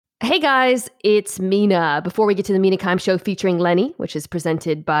Hey guys, it's Mina. Before we get to the Mina Kime Show featuring Lenny, which is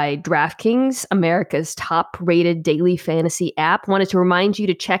presented by DraftKings, America's top-rated daily fantasy app, wanted to remind you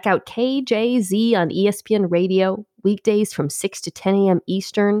to check out KJZ on ESPN Radio weekdays from 6 to 10 a.m.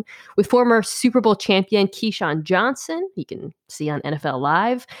 Eastern with former Super Bowl champion Keyshawn Johnson. You can see on NFL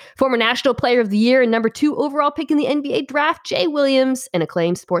Live. Former National Player of the Year and number 2 overall pick in the NBA draft, Jay Williams, and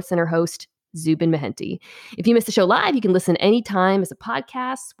acclaimed SportsCenter host Zubin Mehenti. If you missed the show live, you can listen anytime as a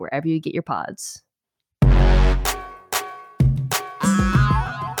podcast, wherever you get your pods.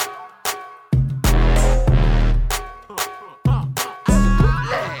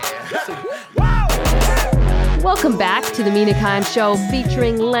 Welcome back to the Mina Kime Show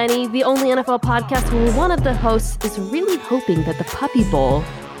featuring Lenny, the only NFL podcast where one of the hosts is really hoping that the Puppy Bowl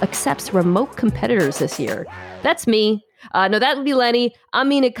accepts remote competitors this year. That's me. No, that would be Lenny. I'm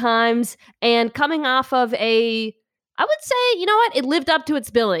Mina Kimes, and coming off of I would say, you know what? It lived up to its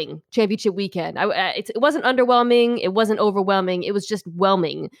billing, championship weekend. It wasn't underwhelming. It wasn't overwhelming. It was just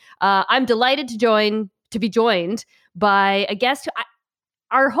whelming. I'm delighted to be joined by a guest.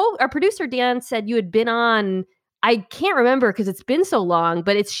 Our producer, Dan, said you had been on, I can't remember because it's been so long,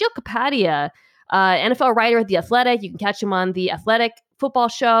 but it's Sheil Kapadia, NFL writer at The Athletic. You can catch him on The Athletic football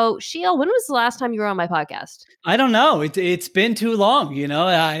show. Sheil, when was the last time you were on my podcast? I don't know. It's been too long. You know,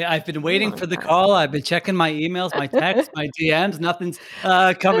 I've been waiting for the call. I've been checking my emails, my texts, my DMs. Nothing's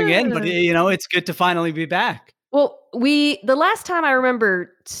coming in, but you know, it's good to finally be back. Well, the last time I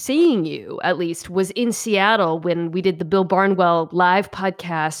remember seeing you, at least, was in Seattle when we did the Bill Barnwell live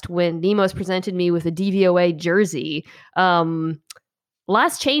podcast when Nemos presented me with a DVOA jersey.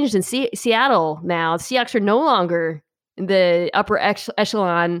 Lots changed in Seattle now. The Seahawks are no longer in the upper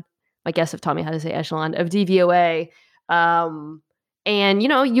echelon, my guests have taught me how to say echelon, of DVOA. And, you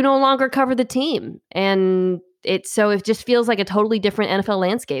know, you no longer cover the team. And it just feels like a totally different NFL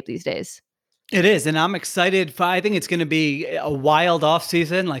landscape these days. It is, and I'm excited. I think it's going to be a wild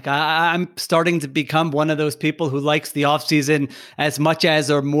offseason. Like I'm starting to become one of those people who likes the offseason as much as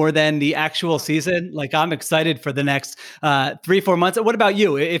or more than the actual season. Like I'm excited for the next 3-4 months. What about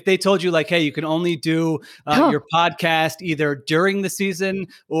you? If they told you like, hey, you can only do your podcast either during the season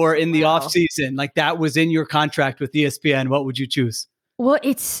or in the offseason, like that was in your contract with ESPN, what would you choose? Well,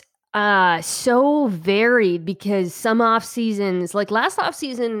 it's so varied because some off seasons, like last off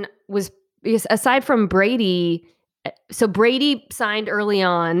season was, because aside from Brady, so Brady signed early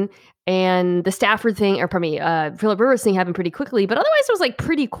on, and the Stafford thing, Philip Rivers thing happened pretty quickly, but otherwise it was like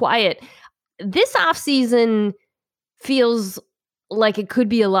pretty quiet. This offseason feels like it could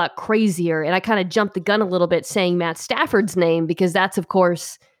be a lot crazier, and I kind of jumped the gun a little bit saying Matt Stafford's name because that's, of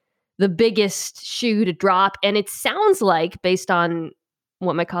course, the biggest shoe to drop, and it sounds like, based on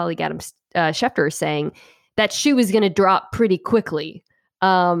what my colleague Adam Schefter is saying, that shoe is going to drop pretty quickly.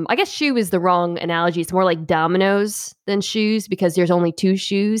 I guess shoe is the wrong analogy. It's more like dominoes than shoes because there's only 2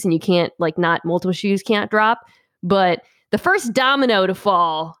 shoes and you can't, like, not multiple shoes can't drop. But the first domino to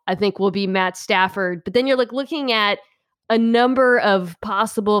fall, I think, will be Matt Stafford. But then you're like looking at a number of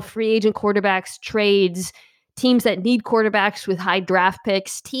possible free agent quarterbacks trades, teams that need quarterbacks with high draft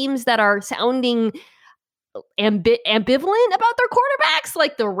picks, teams that are sounding ambivalent about their quarterbacks,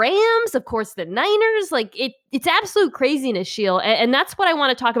 like the Rams, of course, the Niners. Like it's absolute craziness, Sheil, and that's what I want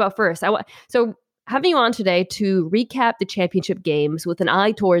to talk about first. So having you on today to recap the championship games with an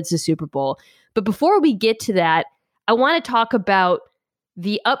eye towards the Super Bowl. But before we get to that, I want to talk about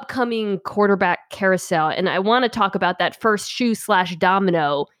the upcoming quarterback carousel, and I want to talk about that first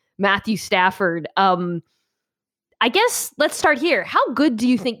shoe/domino, Matthew Stafford. I guess let's start here. How good do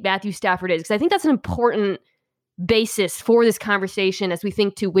you think Matthew Stafford is? Because I think that's an important basis for this conversation as we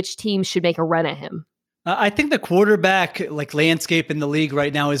think to which teams should make a run at him. I think the quarterback landscape in the league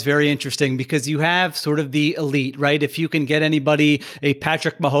right now is very interesting because you have sort of the elite, right? If you can get anybody, a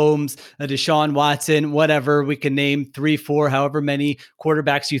Patrick Mahomes, a Deshaun Watson, whatever, we can name 3, 4, however many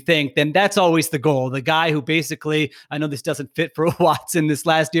quarterbacks you think, then that's always the goal. The guy who basically, I know this doesn't fit for Watson this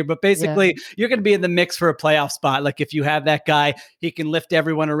last year, but basically you're going to be in the mix for a playoff spot. Like if you have that guy, he can lift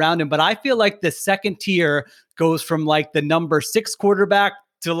everyone around him. But I feel like the second tier goes from like the number 6 quarterback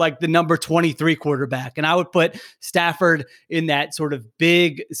to like the number 23 quarterback. And I would put Stafford in that sort of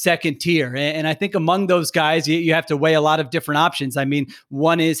big second tier. And I think among those guys, you have to weigh a lot of different options. I mean,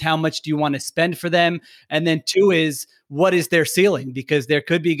 one is how much do you want to spend for them? And then 2 is what is their ceiling? Because there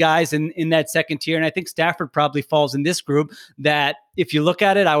could be guys in that second tier. And I think Stafford probably falls in this group that if you look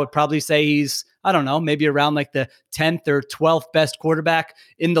at it, I would probably say he's I don't know, maybe around like the 10th or 12th best quarterback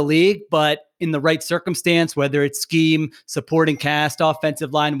in the league, but in the right circumstance, whether it's scheme, supporting cast,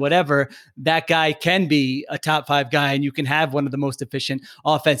 offensive line, whatever, that guy can be a top 5 guy, and you can have one of the most efficient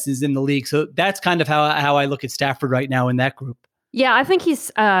offenses in the league. So that's kind of how I look at Stafford right now in that group. Yeah, I think he's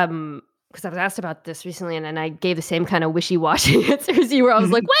because I was asked about this recently, and I gave the same kind of wishy-washy answer as you were. I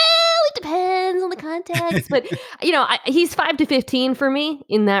was like, well, it depends on the context, but he's 5 to 15 for me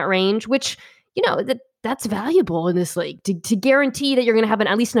in that range, which that's valuable in this league to guarantee that you're going to have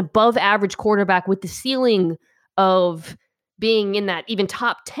at least an above average quarterback with the ceiling of being in that even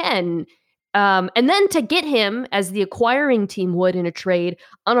top 10. And then to get him as the acquiring team would in a trade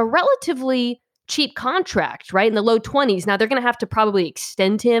on a relatively cheap contract, right? In the low 20s. Now they're going to have to probably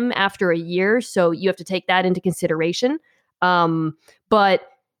extend him after a year. So you have to take that into consideration. But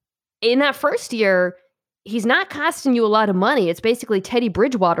in that first year, he's not costing you a lot of money. It's basically Teddy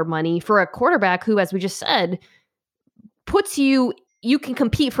Bridgewater money for a quarterback who, as we just said, puts you can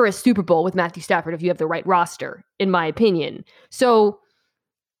compete for a Super Bowl with Matthew Stafford if you have the right roster, in my opinion. So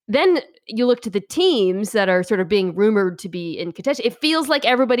then you look to the teams that are sort of being rumored to be in contention. It feels like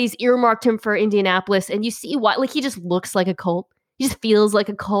everybody's earmarked him for Indianapolis, and you see why. Like, he just looks like a Colt. He just feels like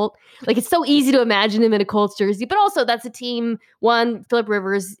a Colt. Like, it's so easy to imagine him in a Colts jersey, but also that's a team. One, Phillip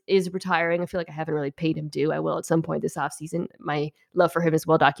Rivers is retiring. I feel like I haven't really paid him due. I will at some point this offseason. My love for him is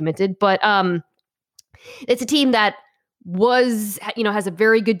well documented, but it's a team that has a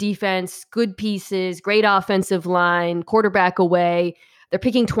very good defense, good pieces, great offensive line, quarterback away. They're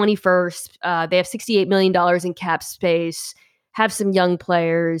picking 21st. They have $68 million in cap space, have some young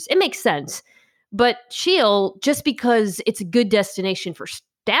players. It makes sense. But Sheil, just because it's a good destination for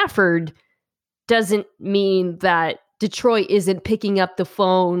Stafford doesn't mean that Detroit isn't picking up the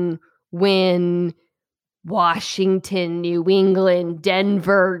phone when Washington, New England,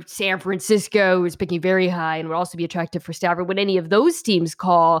 Denver, San Francisco is picking very high and would also be attractive for Stafford. When any of those teams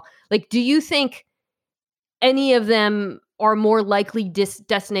call, like, do you think any of them are more likely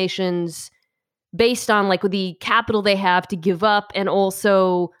destinations based on like the capital they have to give up and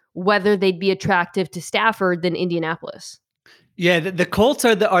also whether they'd be attractive to Stafford than Indianapolis? Yeah, the Colts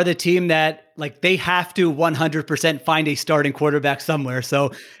are the team that like they have to 100% find a starting quarterback somewhere.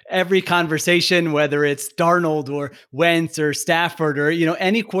 So every conversation, whether it's Darnold or Wentz or Stafford or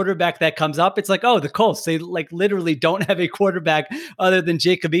any quarterback that comes up, it's like, oh, the Colts, they like literally don't have a quarterback other than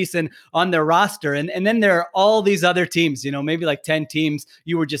Jacob Eason on their roster. And then there are all these other teams, maybe like 10 teams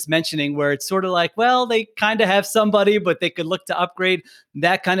you were just mentioning, where it's sort of like, well, they kind of have somebody, but they could look to upgrade,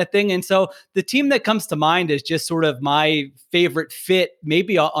 that kind of thing. And so the team that comes to mind is just sort of my favorite fit,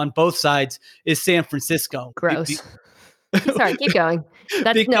 maybe on both sides, is San Francisco. Gross. Sorry, keep going.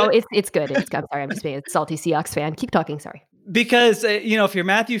 It's good. I'm sorry, I'm just being a salty Seahawks fan. Keep talking. Sorry. Because, if you're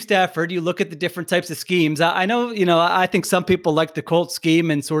Matthew Stafford, you look at the different types of schemes. I know, I think some people like the Colts scheme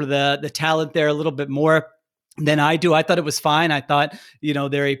and sort of the talent there a little bit more than I do. I thought it was fine. I thought,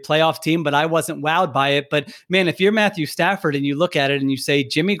 they're a playoff team, but I wasn't wowed by it. But man, if you're Matthew Stafford and you look at it and you say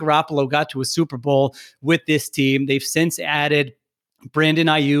Jimmy Garoppolo got to a Super Bowl with this team, they've since added Brandon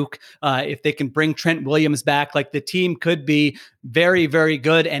Ayuk, if they can bring Trent Williams back, like the team could be very, very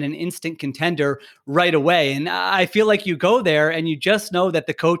good and an instant contender right away. And I feel like you go there and you just know that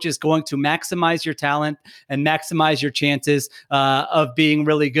the coach is going to maximize your talent and maximize your chances of being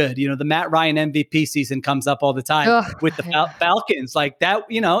really good. The Matt Ryan MVP season comes up all the time with the Falcons. Like that,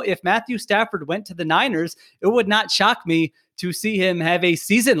 if Matthew Stafford went to the Niners, it would not shock me to see him have a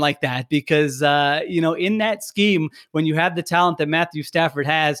season like that because, in that scheme, when you have the talent that Matthew Stafford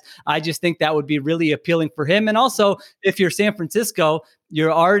has, I just think that would be really appealing for him. And also, if you're San Francisco,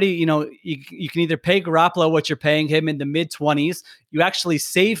 you're already, you can either pay Garoppolo what you're paying him in the mid-20s. You actually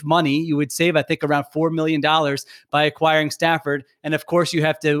save money. You would save, I think, around $4 million by acquiring Stafford. And of course, you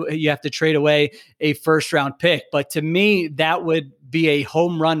have to trade away a first-round pick. But to me, that would be a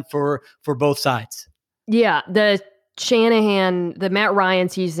home run for both sides. Yeah, the Matt Ryan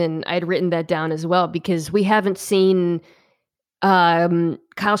season, I'd written that down as well because we haven't seen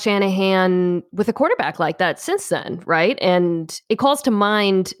Kyle Shanahan with a quarterback like that since then, right? And it calls to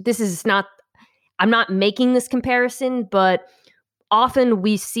mind, I'm not making this comparison, but often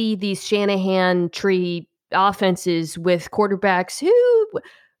we see these Shanahan tree offenses with quarterbacks who,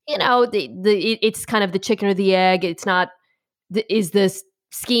 it's kind of the chicken or the egg. It's not, is this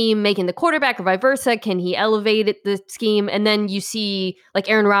scheme making the quarterback or vice versa? Can he elevate the scheme? And then you see like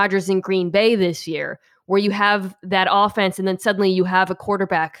Aaron Rodgers in Green Bay this year, where you have that offense and then suddenly you have a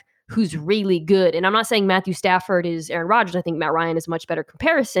quarterback who's really good. And I'm not saying Matthew Stafford is Aaron Rodgers. I think Matt Ryan is a much better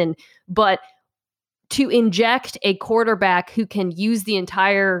comparison. But to inject a quarterback who can use the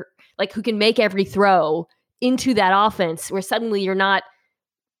entire like who can make every throw into that offense where suddenly you're not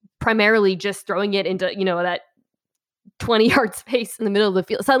primarily just throwing it into, that 20-yard space in the middle of the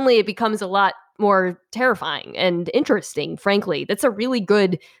field. Suddenly it becomes a lot more terrifying and interesting, frankly. That's a really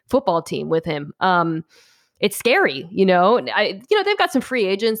good football team with him. It's scary, they've got some free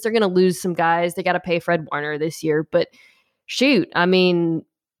agents. They're going to lose some guys. They got to pay Fred Warner this year, but shoot, I mean,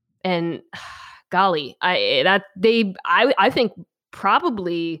 and golly, I think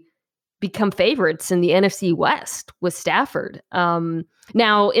probably become favorites in the NFC West with Stafford.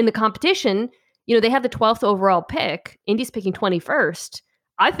 Now in the competition, they have the 12th overall pick. Indy's picking 21st.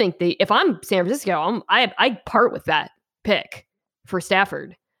 I think if I'm San Francisco, I part with that pick for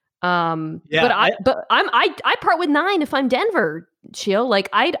Stafford. Yeah, but I part with 9 if I'm Denver. Chill. Like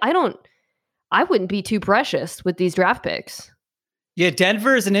I wouldn't be too precious with these draft picks. Yeah,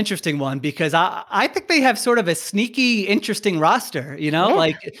 Denver is an interesting one because I think they have sort of a sneaky, interesting roster, Yeah.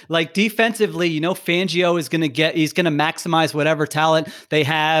 like defensively, Fangio he's going to maximize whatever talent they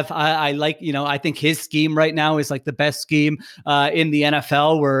have. I think his scheme right now is like the best scheme in the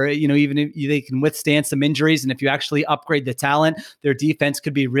NFL where, even if they can withstand some injuries. And if you actually upgrade the talent, their defense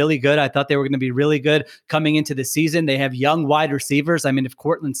could be really good. I thought they were going to be really good coming into the season. They have young wide receivers. I mean, if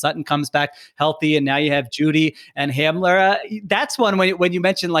Cortland Sutton comes back healthy and now you have Judy and Hamler, that's one when you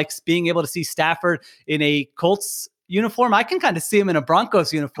mentioned like being able to see Stafford in a Colts uniform, I can kind of see him in a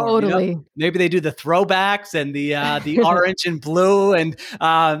Broncos uniform. Totally. Maybe they do the throwbacks and the orange and blue. And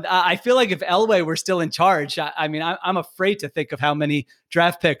I feel like if Elway were still in charge, I'm afraid to think of how many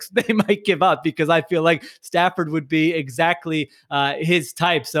draft picks they might give up because I feel like Stafford would be exactly his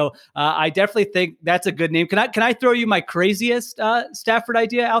type. So I definitely think that's a good name. Can I throw you my craziest Stafford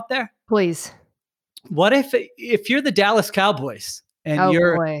idea out there? Please. What if you're the Dallas Cowboys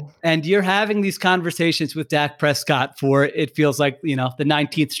and you're having these conversations with Dak Prescott for, it feels like, the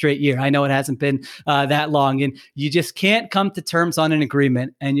 19th straight year. I know it hasn't been that long, and you just can't come to terms on an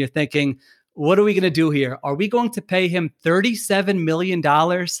agreement. And you're thinking, what are we going to do here? Are we going to pay him $37 million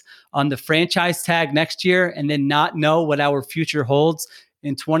on the franchise tag next year and then not know what our future holds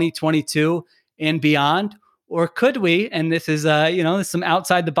in 2022 and beyond? Or could we, and this is, some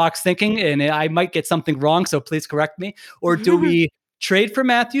outside the box thinking, and I might get something wrong, so please correct me. Or do we trade for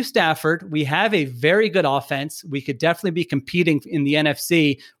Matthew Stafford? We have a very good offense. We could definitely be competing in the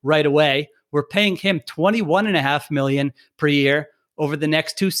NFC right away. We're paying him $21.5 million per year over the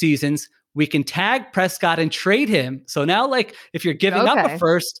next 2 seasons. We can tag Prescott and trade him. So now, like, if you're giving up a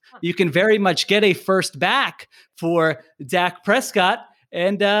first, you can very much get a first back for Dak Prescott.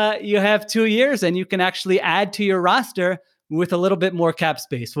 And you have 2 years and you can actually add to your roster with a little bit more cap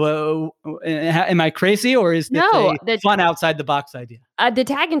space. Well, am I crazy or is this a fun outside the box idea? The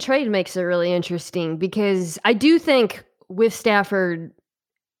tag and trade makes it really interesting because I do think with Stafford,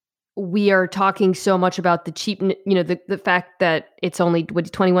 we are talking so much about the cheap, the fact that it's only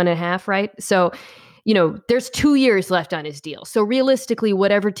 21 and a half, right? So, there's 2 years left on his deal. So realistically,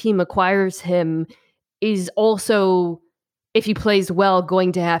 whatever team acquires him is also, if he plays well,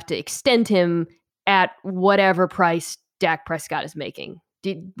 going to have to extend him at whatever price Dak Prescott is making.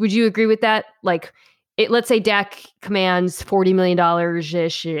 Would you agree with that? Like, let's say Dak commands $40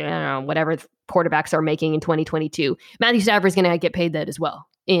 million-ish, I don't know, whatever quarterbacks are making in 2022. Matthew Stafford is going to get paid that as well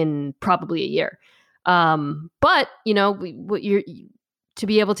in probably a year. But, to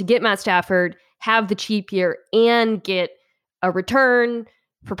be able to get Matt Stafford, have the cheap year, and get a return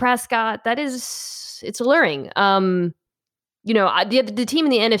for Prescott, it's alluring. The team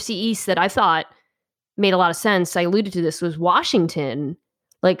in the NFC East that I thought made a lot of sense, I alluded to this, was Washington.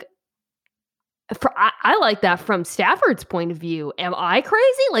 Like, I like that from Stafford's point of view. Am I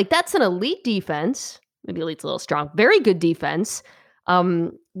crazy? Like, that's an elite defense. Maybe elite's a little strong. Very good defense.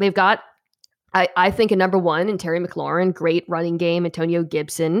 They've got, I think, a number one in Terry McLaurin, great running game, Antonio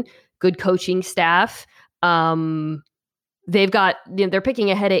Gibson, good coaching staff. They've got, they're picking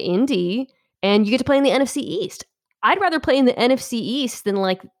ahead of Indy, and you get to play in the NFC East. I'd rather play in the NFC East than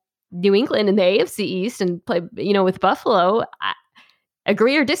like New England in the AFC East and play, with Buffalo.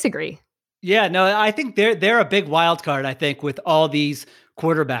 Agree or disagree? Yeah, no, I think they're a big wild card, I think, with all these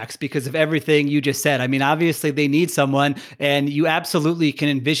quarterbacks because of everything you just said. I mean, obviously they need someone, and you absolutely can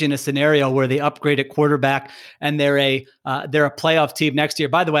envision a scenario where they upgrade at quarterback and they're a playoff team next year.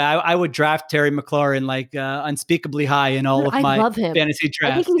 By the way, I would draft Terry McLaurin like unspeakably high in all of my fantasy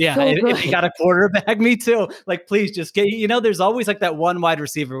drafts. Yeah, so if you got a quarterback, me too. Like, please just get, there's always like that one wide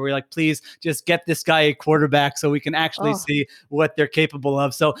receiver where you're like, please just get this guy a quarterback so we can actually see what they're capable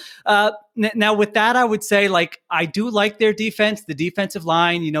of. So now with that, I would say, like, I do like their defense, the defensive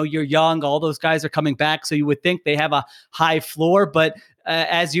line. You're young, all those guys are coming back, so you would think they have a high floor, but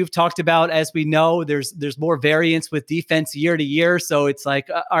as you've talked about, as we know, there's more variance with defense year to year. So it's like,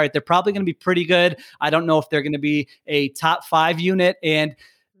 all right, they're probably going to be pretty good. I don't know if they're going to be a top 5 unit. And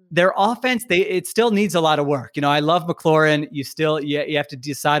their offense, it still needs a lot of work. I love McLaurin. You have to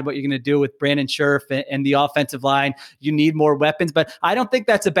decide what you're going to do with Brandon Scherf and the offensive line. You need more weapons, but I don't think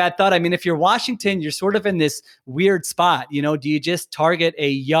that's a bad thought. I mean, if you're Washington, you're sort of in this weird spot. Do you just target a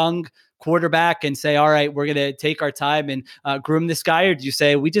young quarterback and say, all right, we're going to take our time and groom this guy? Or do you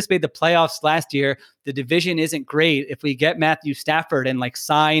say, we just made the playoffs last year, the division isn't great. If we get Matthew Stafford and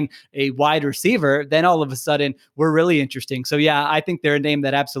sign a wide receiver, then all of a sudden we're really interesting. So yeah, I think they're a name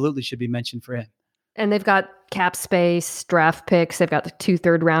that absolutely should be mentioned for him. And they've got cap space, draft picks. They've got the 2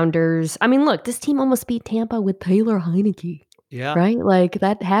 third-rounders. I mean, look, this team almost beat Tampa with Taylor Heineke. Yeah. Right?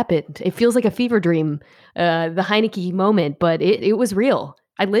 That happened. It feels like a fever dream, the Heineke moment, but it was real.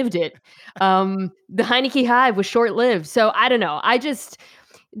 I lived it. The Heineke hive was short-lived. So I don't know.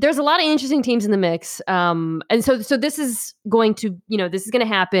 There's a lot of interesting teams in the mix. And so this is going to, this is going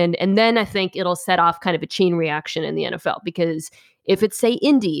to happen. And then I think it'll set off kind of a chain reaction in the NFL, because if it's, say,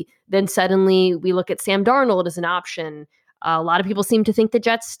 Indy, then suddenly we look at Sam Darnold as an option. A lot of people seem to think the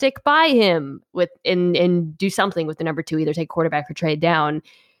Jets stick by him and do something with the number 2, either take quarterback or trade down.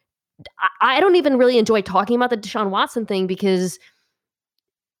 I don't even really enjoy talking about the Deshaun Watson thing, because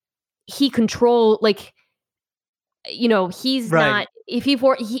he he's right. Not, if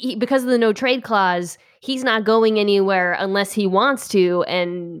he because of the no trade clause, he's not going anywhere unless he wants to.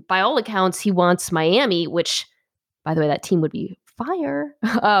 And by all accounts, he wants Miami, which, by the way, that team would be fire.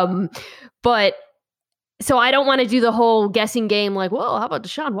 But so I don't want to do the whole guessing game, well, how about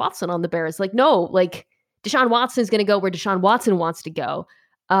Deshaun Watson on the Bears? No, Deshaun Watson is going to go where Deshaun Watson wants to go.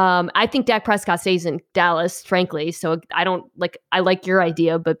 I think Dak Prescott stays in Dallas, frankly. So I like your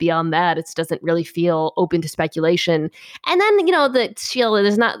idea, but beyond that, it doesn't really feel open to speculation. And then,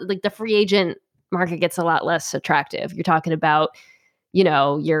 there's not the free agent market gets a lot less attractive. You're talking about,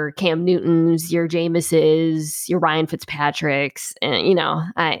 your Cam Newtons, your Jameses, your Ryan Fitzpatricks,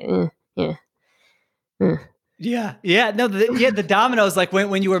 and, Yeah. No, the dominoes,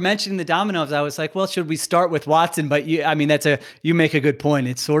 when you were mentioning the dominoes, I was like, well, should we start with Watson? But you make a good point.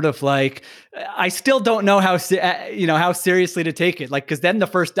 It's sort of like, I still don't know how seriously to take it. Cause then the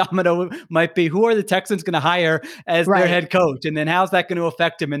first domino might be, who are the Texans going to hire as their head coach? And then how's that going to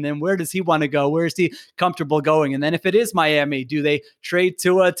affect him? And then where does he want to go? Where is he comfortable going? And then if it is Miami, do they trade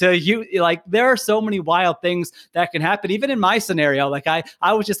Tua to you? There are so many wild things that can happen. Even in my scenario,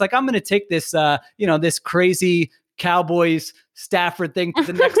 I was just I'm going to take this, this crazy Cowboys Stafford thing to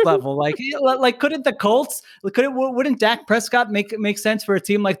the next level. Couldn't the Colts? Wouldn't Dak Prescott make sense for a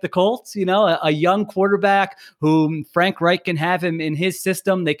team like the Colts? A young quarterback whom Frank Reich can have him in his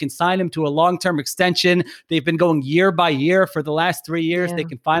system. They can sign him to a long-term extension. They've been going year by year for the last 3 years. Yeah. They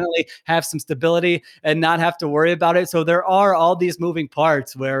can finally have some stability and not have to worry about it. So there are all these moving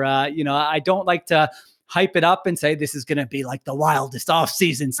parts where I don't like to hype it up and say this is going to be the wildest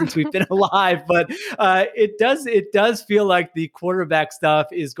offseason since we've been alive. But it does feel like the quarterback stuff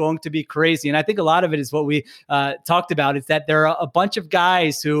is going to be crazy. And I think a lot of it is what we talked about, is that there are a bunch of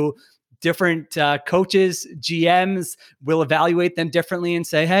guys who different coaches, GMs will evaluate them differently and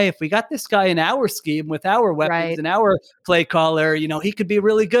say, hey, if we got this guy in our scheme with our weapons and our play caller, he could be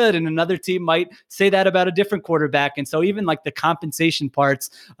really good. And another team might say that about a different quarterback. And so even the compensation parts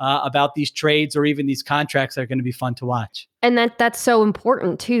about these trades or even these contracts are going to be fun to watch. And that's so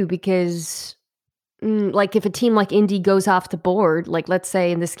important too, because if a team like Indy goes off the board, let's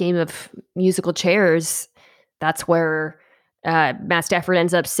say in this game of musical chairs, that's where Matt Stafford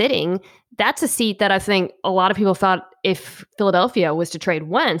ends up sitting. That's a seat that I think a lot of people thought, if Philadelphia was to trade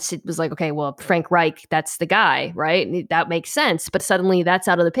Wentz, it was okay, well, Frank Reich, that's the guy, right? That makes sense. But suddenly that's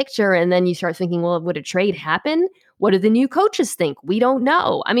out of the picture. And then you start thinking, well, would a trade happen? What do the new coaches think? We don't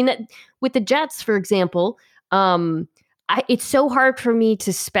know. I mean, with the Jets, for example, it's so hard for me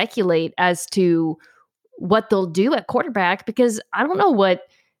to speculate as to what they'll do at quarterback, because I don't know what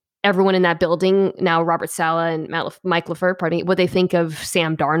everyone in that building, now Robert Saleh and Mike LaFleur, what they think of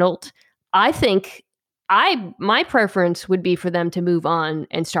Sam Darnold. I think my preference would be for them to move on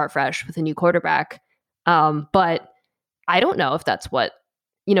and start fresh with a new quarterback. But I don't know if that's what,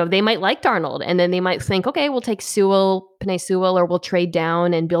 they might like Darnold, and then they might think, okay, we'll take Penei Sewell, or we'll trade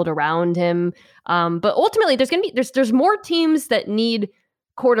down and build around him. But ultimately there's more teams that need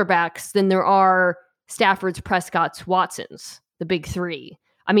quarterbacks than there are Staffords, Prescotts, Watsons, the big 3.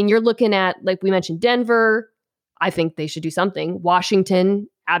 I mean, you're looking at, we mentioned, Denver. I think they should do something. Washington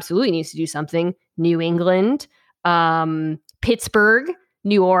absolutely needs to do something. New England, Pittsburgh,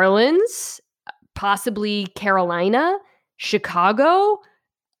 New Orleans, possibly Carolina, Chicago.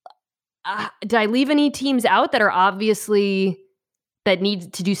 Did I leave any teams out that are obviously that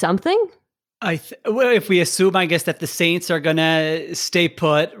need to do something? Well, if we assume, I guess, that the Saints are gonna stay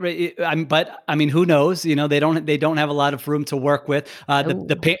put, right, but I mean, who knows? They don't have a lot of room to work with.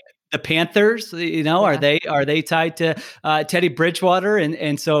 The Panthers, are Yeah. they tied to Teddy Bridgewater?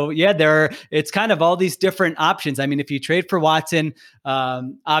 And so yeah, it's kind of all these different options. I mean, if you trade for Watson,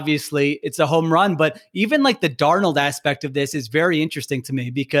 obviously it's a home run, but even like the Darnold aspect of this is very interesting to me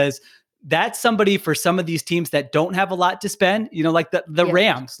because that's somebody for some of these teams that don't have a lot to spend, like the Yes.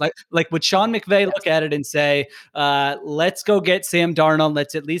 Rams, like would Sean McVay look at it and say, let's go get Sam Darnold.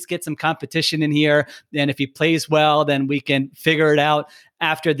 Let's at least get some competition in here. And if he plays well, then we can figure it out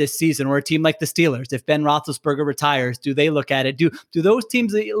after this season. Or a team like the Steelers, if Ben Roethlisberger retires, do they look at it? Do those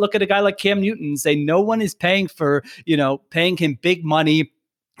teams look at a guy like Cam Newton and say, no one is paying him big money?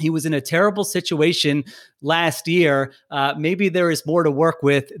 He was in a terrible situation last year. Maybe there is more to work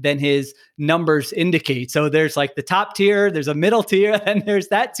with than his numbers indicate. So there's like the top tier, there's a middle tier, and there's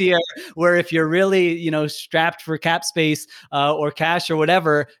that tier where if you're really, strapped for cap space or cash or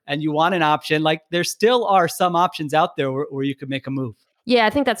whatever, and you want an option, like there still are some options out there where you could make a move. Yeah,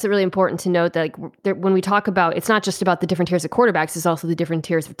 I think that's really important to note that when we talk about, it's not just about the different tiers of quarterbacks, it's also the different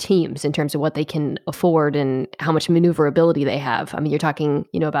tiers of teams in terms of what they can afford and how much maneuverability they have. I mean, you're talking,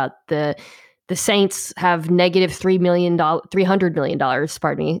 about the Saints have negative $300 million,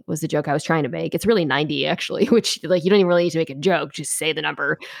 pardon me, was the joke I was trying to make. It's really 90 actually, which like, you don't even really need to make a joke, just say the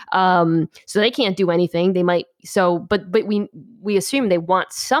number. So they can't do anything. They might, but we assume they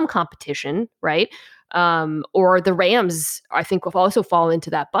want some competition, right? Or the Rams, I think, will also fall into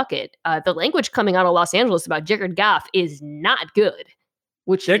that bucket. The language coming out of Los Angeles about Jared Goff is not good.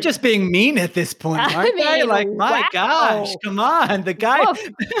 Which they're just being mean at this point, aren't they? Like, my gosh, come on. The guy,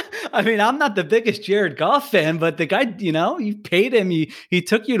 I mean, I'm not the biggest Jared Goff fan, but the guy, you paid him. He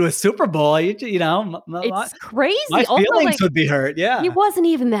took you to a Super Bowl. It's crazy. My feelings would be hurt. Yeah. He wasn't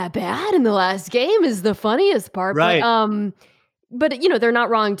even that bad in the last game is the funniest part. Right. But they're not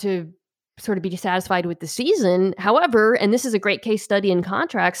wrong to sort of be dissatisfied with the season. However, and this is a great case study in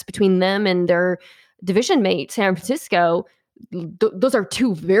contracts between them and their division mate, San Francisco. Those are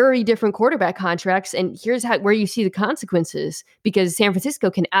two very different quarterback contracts. And here's where you see the consequences, because San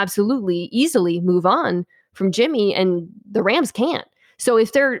Francisco can absolutely easily move on from Jimmy and the Rams can't. So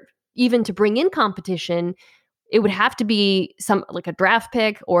if they're even to bring in competition, it would have to be like a draft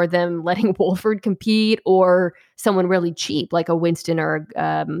pick or them letting Wolford compete or someone really cheap like a Winston or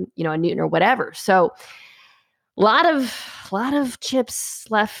a Newton or whatever. So a lot of chips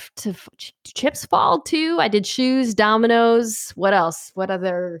left. Do chips fall too? I did shoes, dominoes. What else? What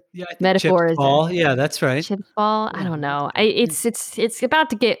other metaphors? Fall. Yeah, that's right. Chips fall. I don't know. It's about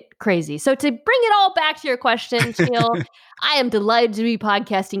to get crazy. So to bring it all back to your question, Sheil, I am delighted to be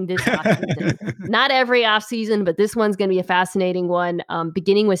podcasting this offseason. Not every offseason, but this one's going to be a fascinating one,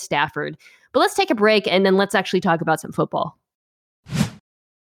 beginning with Stafford. But let's take a break and then let's actually talk about some football.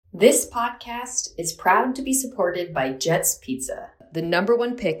 This podcast is proud to be supported by Jets Pizza, the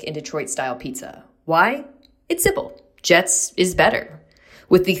 #1 pick in Detroit-style pizza. Why? It's simple. Jets is better.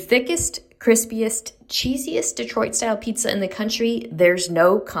 With the thickest, crispiest, cheesiest Detroit-style pizza in the country, there's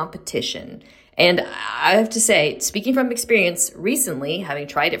no competition. And I have to say, speaking from experience, recently, having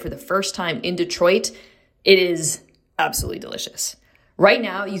tried it for the first time in Detroit, it is absolutely delicious. Right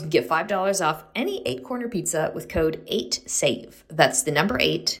now, you can get $5 off any 8-corner pizza with code 8SAVE. That's the number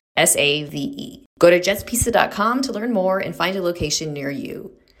 8, SAVE. Go to jetspizza.com to learn more and find a location near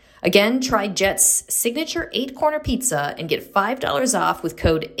you. Again, try Jet's signature 8-corner pizza and get $5 off with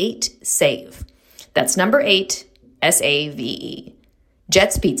code 8SAVE. That's number 8, SAVE.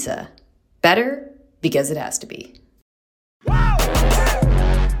 Jet's Pizza. Better because it has to be.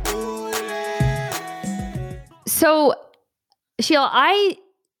 So, Sheil, I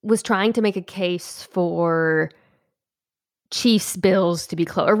was trying to make a case for Chiefs Bills to be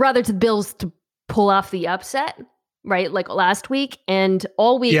close, or rather to Bills to pull off the upset, right? Like last week and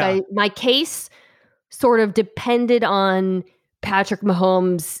all week, my case sort of depended on Patrick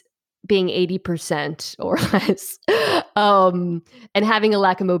Mahomes being 80% or less, and having a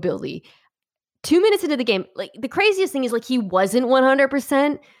lack of mobility. 2 minutes into the game, like the craziest thing is like he wasn't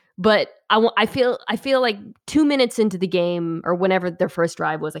 100%. But I feel like 2 minutes into the game or whenever their first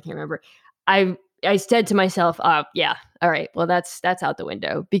drive was, I can't remember. I said to myself, yeah, all right, well that's out the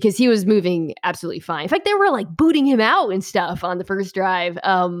window because he was moving absolutely fine. In fact, they were like booting him out and stuff on the first drive.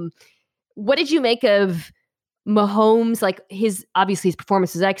 What did you make of Mahomes? Like obviously his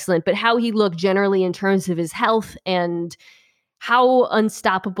performance was excellent, but how he looked generally in terms of his health and how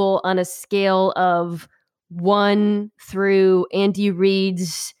unstoppable on a scale of won through Andy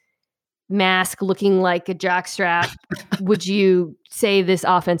Reid's mask looking like a jockstrap would you say this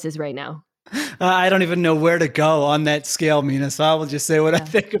offense is right now? I don't even know where to go on that scale, Mina. So I will just say what I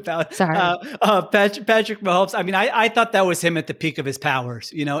think about Patrick Mahomes. I mean, I thought that was him at the peak of his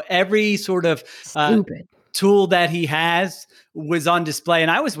powers. Every sort of tool that he has was on display. And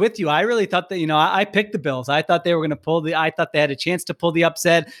I was with you. I really thought that, I picked the Bills. I thought they were going to I thought they had a chance to pull the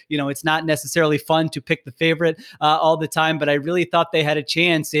upset. It's not necessarily fun to pick the favorite all the time, but I really thought they had a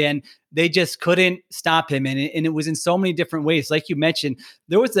chance, and they just couldn't stop him. And it was in so many different ways. Like you mentioned,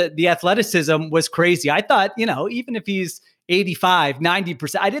 there was the athleticism was crazy. I thought, even if he's 85,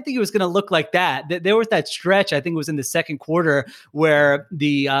 90%, I didn't think he was going to look like that. There was that stretch, I think it was in the second quarter, where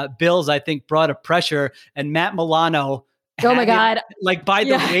the Bills, I think, brought a pressure, and Matt Milano, oh my God, like by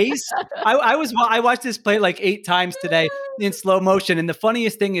the waist. I watched this play like 8 times today in slow motion. And the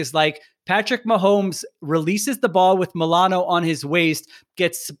funniest thing is, like, Patrick Mahomes releases the ball with Milano on his waist,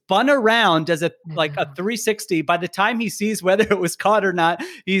 gets spun around, does a 360. By the time he sees whether it was caught or not,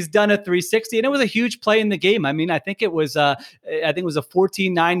 he's done a 360. And it was a huge play in the game. I mean, I think it was a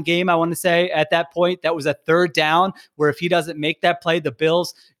 14-9 game, I want to say, at that point. That was a third down where if he doesn't make that play, the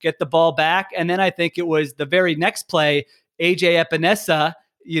Bills get the ball back. And then I think it was the very next play, AJ Epinesa,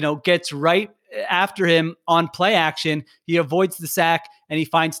 gets right after him on play action. He avoids the sack and he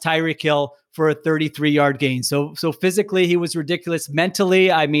finds Tyreek Hill for a 33-yard gain. So physically, he was ridiculous.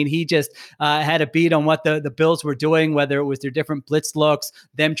 Mentally, I mean, he just had a beat on what the Bills were doing, whether it was their different blitz looks,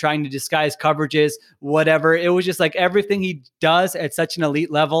 them trying to disguise coverages, whatever. It was just like everything he does at such an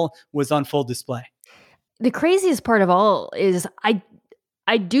elite level was on full display. The craziest part of all is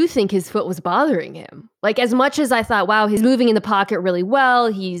I do think his foot was bothering him. Like, as much as I thought, wow, he's moving in the pocket really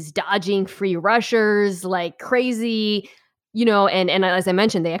well, he's dodging free rushers like crazy, and as I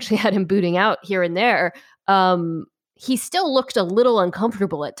mentioned, they actually had him booting out here and there. He still looked a little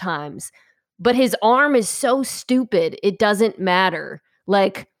uncomfortable at times, but his arm is so stupid, it doesn't matter.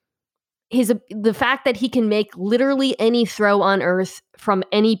 Like, the fact that he can make literally any throw on earth from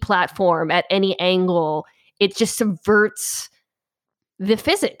any platform at any angle, it just subverts the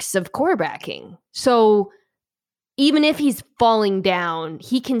physics of quarterbacking. So even if he's falling down,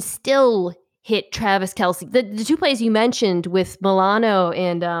 he can still hit Travis Kelce. The 2 plays you mentioned with Milano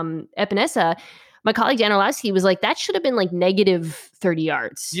and Epinesa, my colleague Dan Orlowski was like, that should have been like negative 30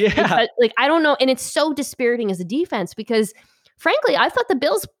 yards. Yeah. Like, I don't know. And it's so dispiriting as a defense because, frankly, I thought the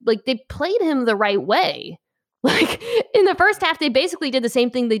Bills, like, they played him the right way. Like, in the first half, they basically did the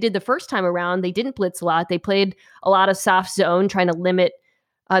same thing they did the first time around. They didn't blitz a lot. They played a lot of soft zone, trying to limit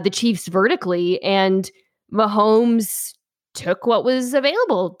the Chiefs vertically. And Mahomes took what was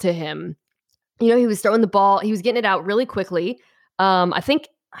available to him. He was throwing the ball. He was getting it out really quickly. I think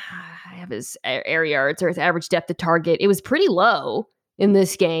I have his air yards or his average depth of target. It was pretty low in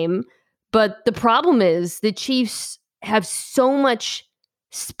this game. But the problem is the Chiefs have so much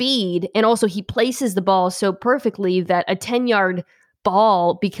speed, and also he places the ball so perfectly that a 10-yard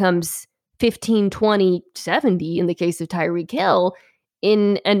ball becomes 15, 20, 70 in the case of Tyreek Hill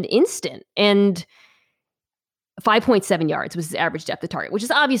in an instant. And 5.7 yards was his average depth of target, which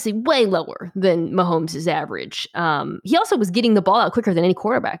is obviously way lower than Mahomes' average. He also was getting the ball out quicker than any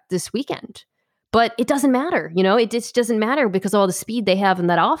quarterback this weekend. But it doesn't matter, it just doesn't matter because of all the speed they have in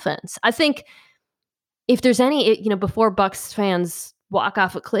that offense. I think if there's any, before Bucs fans walk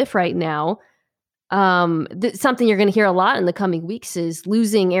off a cliff right now, something you're going to hear a lot in the coming weeks is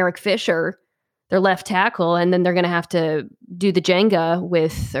losing Eric Fisher, their left tackle, and then they're going to have to do the Jenga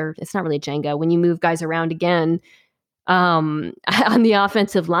or it's not really Jenga, when you move guys around again on the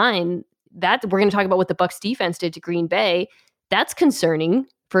offensive line. That we're going to talk about what the Bucs defense did to Green Bay. That's concerning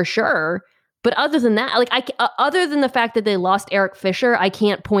for sure. But other than that, other than the fact that they lost Eric Fisher, I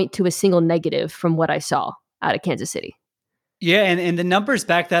can't point to a single negative from what I saw out of Kansas City. Yeah, and the numbers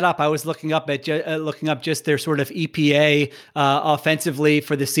back that up. I was looking up just their sort of EPA offensively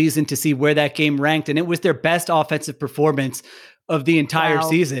for the season to see where that game ranked, and it was their best offensive performance of the entire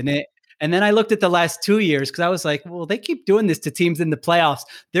season. And then I looked at the last 2 years because I was like, well, they keep doing this to teams in the playoffs.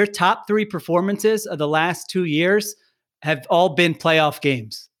 Their top 3 performances of the last 2 years have all been playoff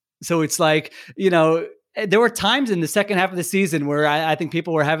games. So it's like, there were times in the second half of the season where I think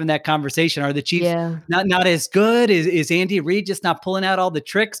people were having that conversation. Are the Chiefs not as good? Is Andy Reid just not pulling out all the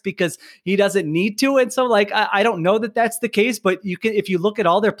tricks because he doesn't need to? And so, I don't know that that's the case, but if you look at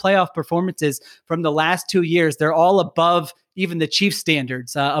all their playoff performances from the last 2 years, they're all above even the Chiefs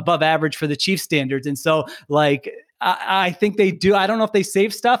standards, above average for the Chiefs standards. And so, I think they do. I don't know if they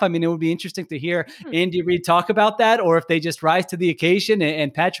save stuff. I mean, it would be interesting to hear Andy Reid talk about that, or if they just rise to the occasion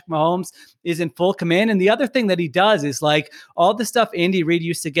and Patrick Mahomes is in full command. And the other thing that he does is like all the stuff Andy Reid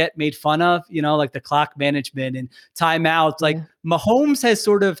used to get made fun of, like the clock management and timeouts, like Mahomes has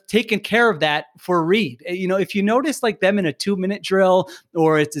sort of taken care of that for Reid. If you notice like them in a 2-minute drill,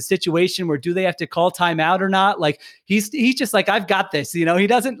 or it's a situation where do they have to call timeout or not? Like he's just like, I've got this, he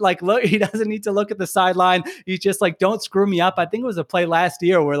doesn't like look, he doesn't need to look at the sideline. He's just like, don't screw me up. I think it was a play last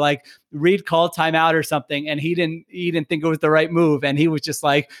year where like Reid called timeout or something and he didn't think it was the right move. And he was just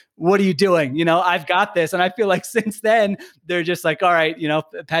like, what are you doing? I've got this. And I feel like since then they're just like, all right,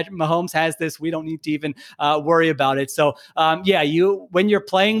 Patrick Mahomes has this. We don't need to even worry about it. So when you're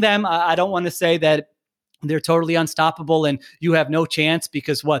playing them, I don't want to say that they're totally unstoppable and you have no chance,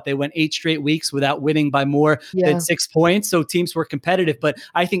 because they went 8 straight weeks without winning by more than 6 points. So teams were competitive. But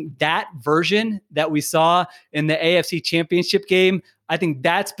I think that version that we saw in the AFC Championship game, I think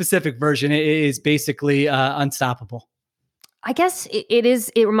that specific version is basically unstoppable. I guess it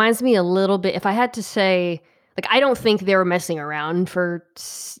is. It reminds me a little bit, if I had to say, like, I don't think they were messing around for,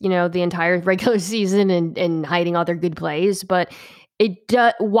 the entire regular season and hiding all their good plays, but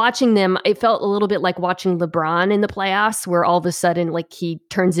watching them, it felt a little bit like watching LeBron in the playoffs, where all of a sudden, like, he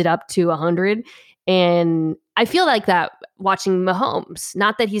turns it up to 100. And I feel like that watching Mahomes,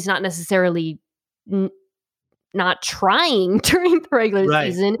 not that he's not necessarily not trying during the regular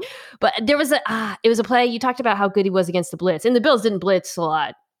season, but there was it was a play. You talked about how good he was against the blitz, and the Bills didn't blitz a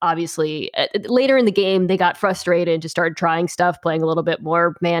lot. Obviously, later in the game, they got frustrated and just started trying stuff, playing a little bit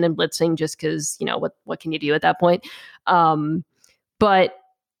more man and blitzing, just because what can you do at that point? But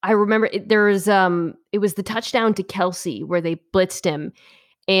I remember it was the touchdown to Kelsey where they blitzed him,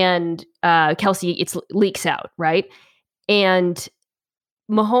 and Kelsey leaks out, right? And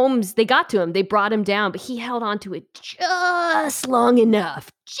Mahomes, they got to him, they brought him down, but he held on to it just long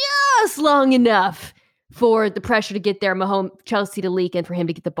enough for the pressure to get there, Chelsea to leak, and for him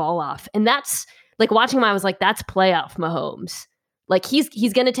to get the ball off. And that's like, watching him, I was like, that's playoff Mahomes. Like, he's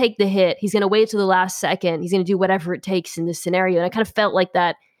going to take the hit. He's going to wait to the last second. He's going to do whatever it takes in this scenario. And I kind of felt like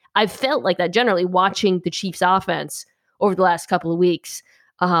that. I've felt like that generally watching the Chiefs offense over the last couple of weeks.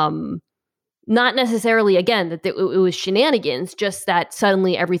 Not necessarily, again, that it was shenanigans, just that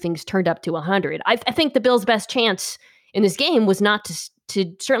suddenly everything's turned up to 100. I think the Bills' best chance in this game was not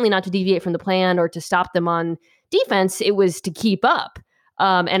to certainly not to deviate from the plan or to stop them on defense. It was to keep up.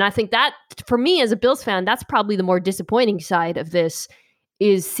 And I think that, for me as a Bills fan, that's probably the more disappointing side of this,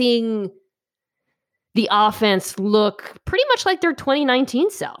 is seeing the offense look pretty much like their 2019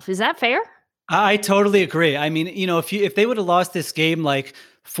 self. Is that fair? I totally agree. I mean, if they would have lost this game like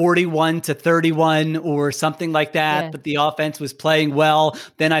 41-31 or something like that, but the offense was playing well,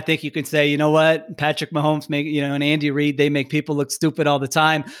 then I think you could say, you know what, Patrick Mahomes and Andy Reid, they make people look stupid all the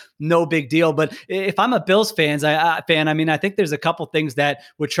time. No big deal. But if I'm a Bills fan, I think there's a couple things that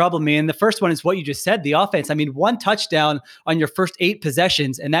would trouble me. And the first one is what you just said, the offense. I mean, 1 touchdown on your first 8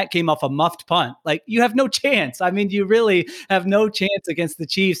 possessions, and that came off a muffed punt. Like, you have no chance. I mean, you really have no chance against the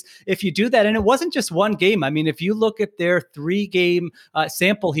Chiefs if you do that. And it wasn't just one game. I mean, if you look at their 3-game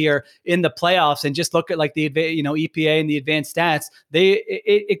sample here in the playoffs and just look at like the EPA and the advanced stats,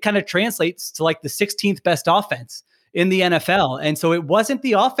 it kind of translates to like the 16th best offense in the NFL. And so it wasn't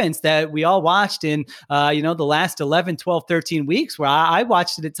the offense that we all watched in, the last 11, 12, 13 weeks, where I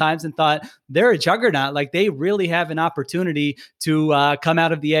watched it at times and thought they're a juggernaut. Like, they really have an opportunity to come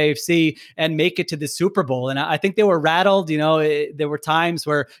out of the AFC and make it to the Super Bowl. And I think they were rattled. There were times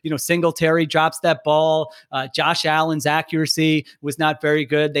where, Singletary drops that ball. Josh Allen's accuracy was not very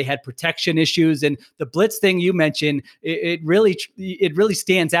good. They had protection issues. And the blitz thing you mentioned, it really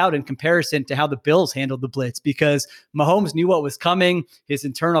stands out in comparison to how the Bills handled the blitz, because Mahomes knew what was coming. His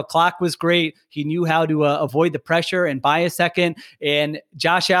internal clock was great. He knew how to avoid the pressure and buy a second. And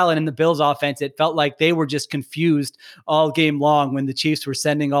Josh Allen and the Bills offense, it felt like they were just confused all game long when the Chiefs were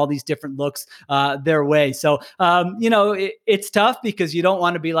sending all these different looks their way. So, it's tough, because you don't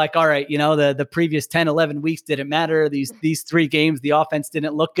want to be like, all right, the previous 10, 11 weeks didn't matter. These 3 games, the offense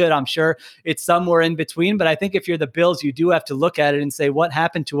didn't look good. I'm sure it's somewhere in between. But I think if you're the Bills, you do have to look at it and say, what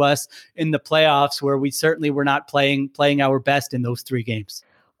happened to us in the playoffs, where we certainly were not playing our best in those 3 games.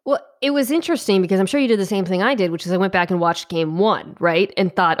 Well, it was interesting, because I'm sure you did the same thing I did, which is I went back and watched game 1, right?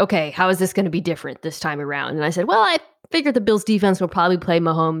 And thought, okay, how is this going to be different this time around? And I said, well, I figured the Bills defense will probably play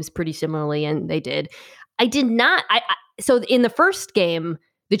Mahomes pretty similarly, and they did. I did not. So in the first game,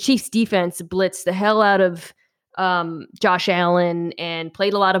 the Chiefs defense blitzed the hell out of Josh Allen and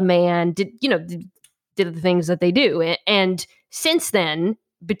played a lot of man, did the things that they do. And since then,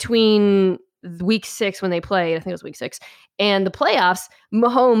 between week 6 when they played, I think it was week 6, and the playoffs,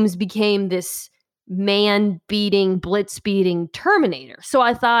 Mahomes became this man-beating, blitz-beating Terminator. So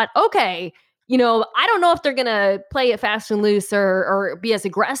I thought, okay, I don't know if they're going to play it fast and loose or be as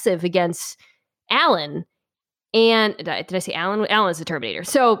aggressive against Allen. And did I say Allen? Allen's the Terminator.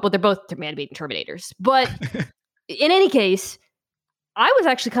 So, they're both man-beating Terminators. But in any case, I was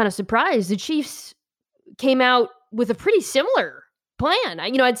actually kind of surprised. The Chiefs came out with a pretty similar plan.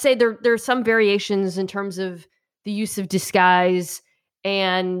 I'd say there's some variations in terms of the use of disguise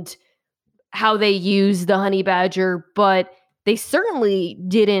and how they use the honey badger, but they certainly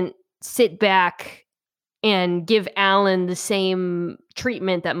didn't sit back and give Allen the same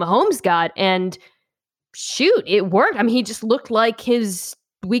treatment that Mahomes got. And shoot, it worked. I mean, he just looked like his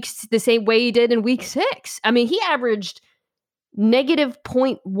weeks the same way he did in week 6. I mean, he averaged negative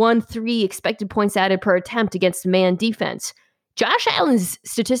 0.13 expected points added per attempt against man defense. Josh Allen's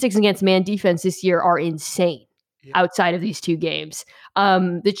statistics against man defense this year are insane. Yep. Outside of these 2 games.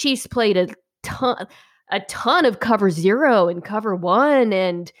 The Chiefs played a ton of cover 0 and cover 1.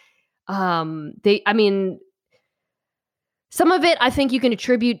 And some of it I think you can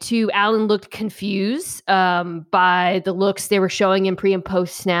attribute to Allen looked confused by the looks they were showing in pre and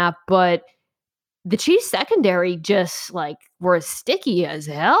post snap, but the Chiefs secondary just were sticky as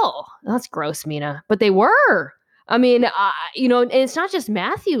hell. That's gross, Mina, but they were. I mean, and it's not just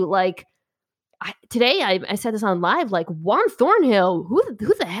Matthew. Today I said this on live. Juan Thornhill, who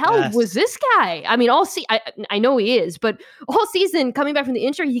the hell was this guy? I mean, I know he is, but all season coming back from the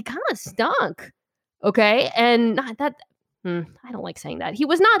injury, he kind of stunk. Okay, and not that. I don't like saying that. He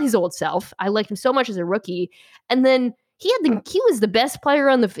was not his old self. I liked him so much as a rookie, and then he was the best player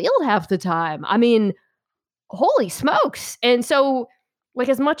on the field half the time. I mean, holy smokes! And so,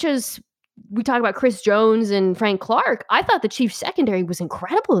 as much as we talk about Chris Jones and Frank Clark, I thought the Chiefs secondary was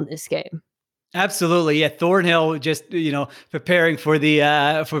incredible in this game. Absolutely. Yeah. Thornhill, just, preparing for this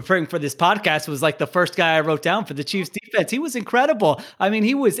podcast, was the first guy I wrote down for the Chiefs defense. He was incredible. I mean,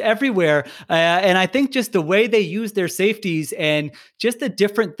 he was everywhere. And I think just the way they use their safeties and just the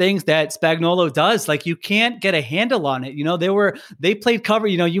different things that Spagnuolo does, you can't get a handle on it. They played cover,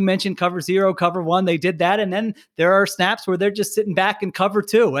 you mentioned cover 0, cover 1, they did that. And then there are snaps where they're just sitting back in cover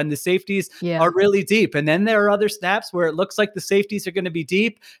 2 and the safeties are really deep. And then there are other snaps where it looks like the safeties are going to be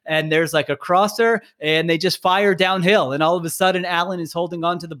deep and there's a crosser and they just fire downhill. And all of a sudden Allen is holding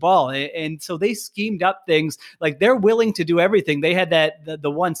on to the ball. And so they schemed up things they're willing to do everything. They had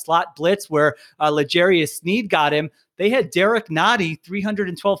the one slot blitz where L'Jarius Sneed got him. They had Derek Nottie,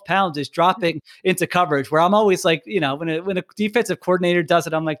 312 pounds, is dropping into coverage, where I'm always when a defensive coordinator does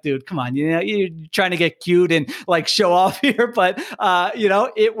it, I'm like, dude, come on, you're trying to get cute and show off here. But,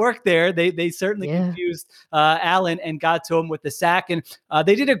 it worked there. They certainly confused Allen and got to him with the sack. And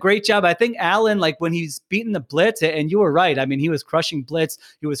they did a great job. I think Allen, when he's beating the blitz, and you were right. I mean, he was crushing blitz.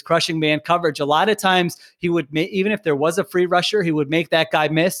 He was crushing man coverage. A lot of times he would, even if there was a free rusher, he would make that guy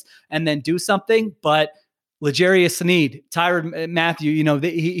miss and then do something. But L'Jarius Sneed, Tyrann Mathieu,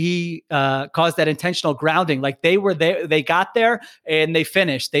 he caused that intentional grounding. They were there, they got there and they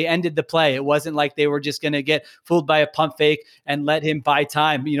finished. They ended the play. It wasn't like they were just going to get fooled by a pump fake and let him buy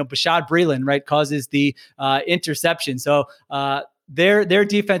time. Bashaud Breeland, right, causes the interception. So their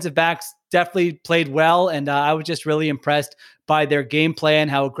defensive backs definitely played well. And I was just really impressed by their game plan,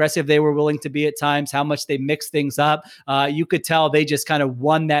 how aggressive they were willing to be at times, how much they mixed things up. You could tell they just kind of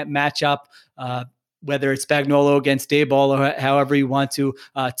won that matchup, whether it's Spagnuolo against Daboll or however you want to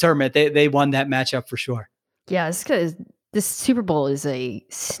term it. They won that matchup for sure. Yeah, it's because this Super Bowl is a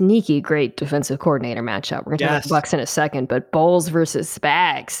sneaky great defensive coordinator matchup. We're going to talk about the Bucs in a second, but Bowles versus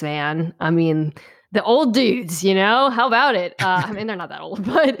Spags, man. I mean, the old dudes, how about it? I mean, they're not that old,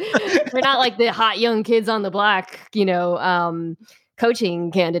 but they're not like the hot young kids on the block,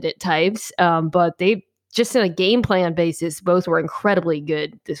 coaching candidate types. But they just on a game plan basis, both were incredibly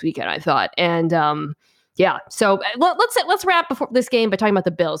good this weekend, I thought. And so let's wrap before this game by talking about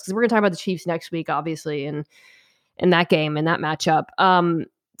the Bills, because we're going to talk about the Chiefs next week, obviously, and that game and that matchup.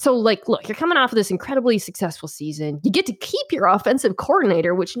 So look, you're coming off of this incredibly successful season. You get to keep your offensive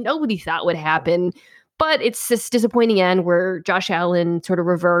coordinator, which nobody thought would happen. But it's this disappointing end where Josh Allen sort of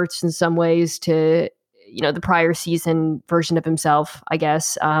reverts in some ways to, the prior season version of himself, I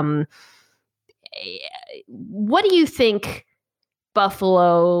guess. What do you think,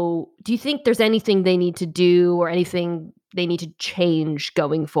 Buffalo? Do you think there's anything they need to do or anything they need to change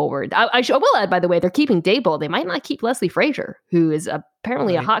going forward? I will add, by the way, they're keeping Daboll. They might not keep Leslie Frazier, who is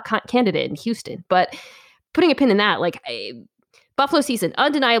apparently a hot candidate in Houston. But putting a pin in that, Buffalo season,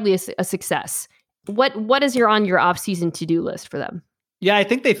 undeniably a success. What is on your off-season to-do list for them? Yeah, I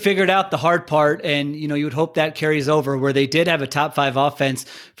think they figured out the hard part, and you would hope that carries over where they did have a top 5 offense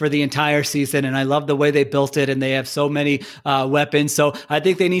for the entire season, and I love the way they built it, and they have so many weapons. So I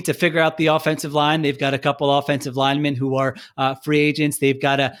think they need to figure out the offensive line. They've got a couple offensive linemen who are free agents. They've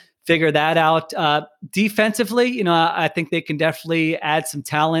got to figure that out. Defensively, I think they can definitely add some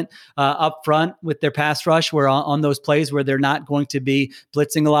talent up front with their pass rush, where on those plays where they're not going to be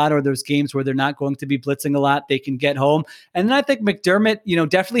blitzing a lot, or those games where they're not going to be blitzing a lot, they can get home. And then I think McDermott,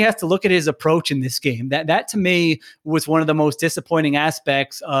 definitely has to look at his approach in this game. That to me was one of the most disappointing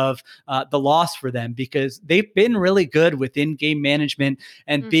aspects of the loss for them, because they've been really good with in-game management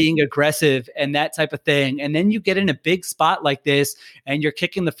and being aggressive and that type of thing. And then you get in a big spot like this, and you're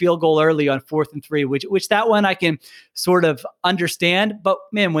kicking the field goal early on 4th and 3, which that one I can sort of understand. But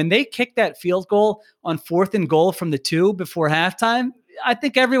man, when they kicked that field goal on 4th and goal from the 2 before halftime, I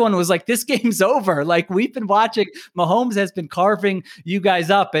think everyone was like, this game's over. Like, we've been watching, Mahomes has been carving you guys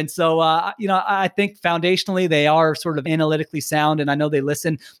up. And so, I think foundationally they are sort of analytically sound. And I know they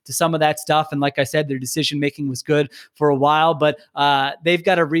listen to some of that stuff. And like I said, their decision-making was good for a while, but they've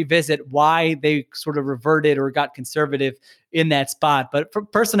got to revisit why they sort of reverted or got conservative in that spot. But for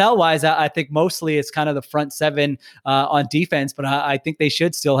personnel-wise, I think mostly it's kind of the front 7 on defense, but I think they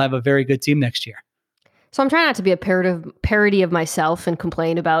should still have a very good team next year. So I'm trying not to be a parody of myself and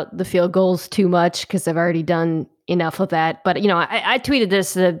complain about the field goals too much, because I've already done enough of that. But, I tweeted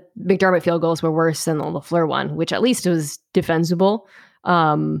this, the McDermott field goals were worse than the LaFleur one, which at least was defensible.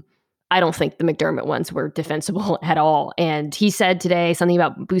 I don't think the McDermott ones were defensible at all. And he said today something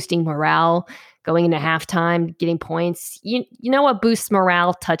about boosting morale, going into halftime, getting points. You know what boosts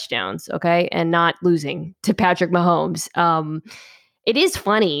morale? Touchdowns, okay? And not losing to Patrick Mahomes. It is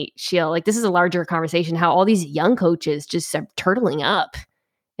funny, Sheil, like this is a larger conversation, how all these young coaches just are turtling up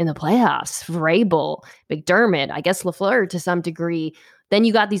in the playoffs. Vrabel, McDermott, I guess LaFleur to some degree. Then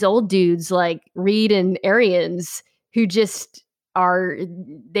you got these old dudes like Reed and Arians who just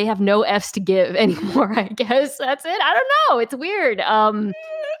they have no F's to give anymore, I guess. That's it. I don't know. It's weird.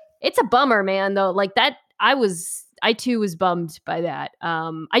 It's a bummer, man, though. Like that, I too was bummed by that.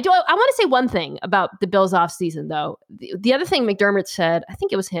 I want to say one thing about the Bills off season, though. The other thing McDermott said, I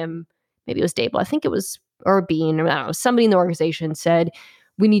think it was him, maybe it was Dable, I think it was, or Bean, or I don't know, somebody in the organization said,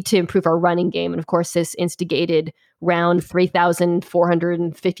 we need to improve our running game. And of course, this instigated round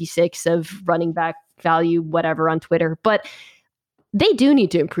 3,456 of running back value, whatever, on Twitter. But they do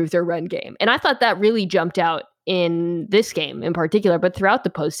need to improve their run game. And I thought that really jumped out in this game in particular, but throughout the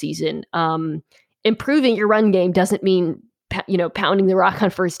postseason. Improving your run game doesn't mean, pounding the rock on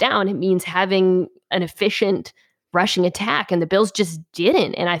first down. It means having an efficient rushing attack, and the Bills just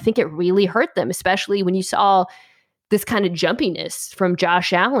didn't. And I think it really hurt them, especially when you saw this kind of jumpiness from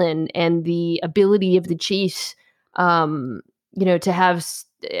Josh Allen and the ability of the Chiefs, to have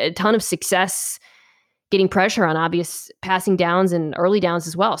a ton of success getting pressure on obvious passing downs and early downs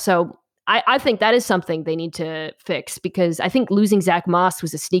as well. So I think that is something they need to fix, because I think losing Zach Moss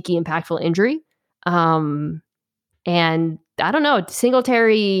was a sneaky, impactful injury. And I don't know,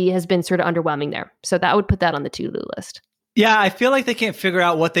 Singletary has been sort of underwhelming there. So that would put that on the to-do list. Yeah, I feel like they can't figure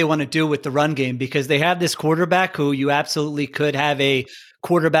out what they want to do with the run game, because they have this quarterback who you absolutely could have a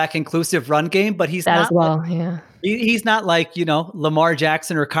quarterback inclusive run game, but he's that not as well. Yeah. He's not like, Lamar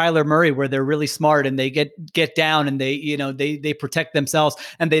Jackson or Kyler Murray, where they're really smart and they get down and they protect themselves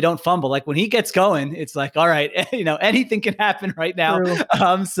and they don't fumble. Like when he gets going, it's like, all right, anything can happen right now.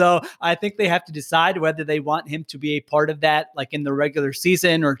 So I think they have to decide whether they want him to be a part of that, like in the regular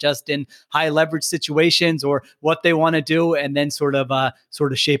season or just in high leverage situations, or what they want to do, and then sort of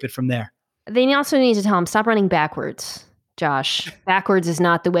shape it from there. They also need to tell him, stop running backwards. Josh, backwards is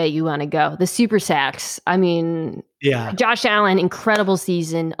not the way you want to go. The super sacks. I mean, yeah. Josh Allen, incredible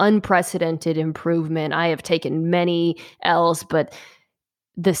season, unprecedented improvement. I have taken many L's, but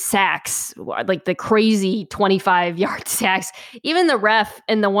the sacks, like the crazy 25-yard sacks, even the ref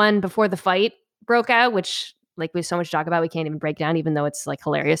and the one before the fight broke out, which like we have so much to talk about, we can't even break down, even though it's like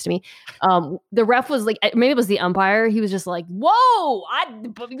hilarious to me. The ref was like, maybe it was the umpire. He was just like, whoa,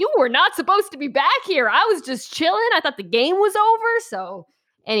 you were not supposed to be back here. I was just chilling. I thought the game was over. So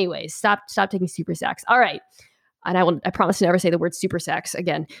anyways, stop taking super sacks. All right. And I promise to never say the word super sacks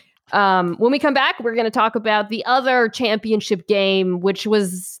again. When we come back, we're going to talk about the other championship game, which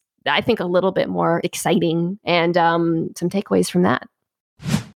was, I think, a little bit more exciting, and some takeaways from that.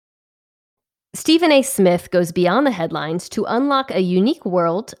 Stephen A. Smith goes beyond the headlines to unlock a unique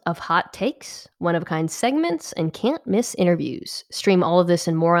world of hot takes, one-of-a-kind segments, and can't-miss interviews. Stream all of this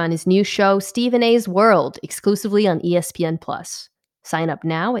and more on his new show, Stephen A.'s World, exclusively on ESPN+. Sign up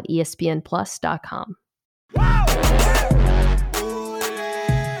now at espnplus.com.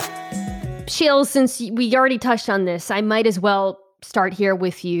 Shields, since we already touched on this, I might as well start here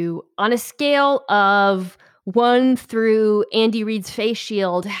with you. On a scale of 1 through Andy Reid's face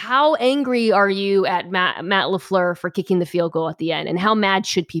shield, how angry are you at Matt LaFleur for kicking the field goal at the end? And how mad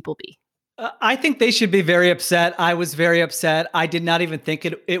should people be? I think they should be very upset. I was very upset. I did not even think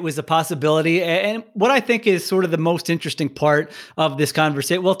it was a possibility. And what I think is sort of the most interesting part of this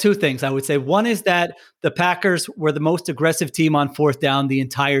conversation, well, two things I would say. One is that the Packers were the most aggressive team on fourth down the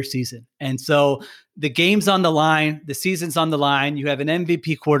entire season. And so the game's on the line, the season's on the line. You have an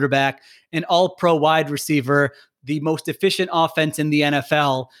MVP quarterback, an all-pro wide receiver, the most efficient offense in the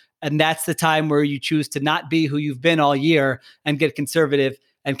NFL. And that's the time where you choose to not be who you've been all year and get conservative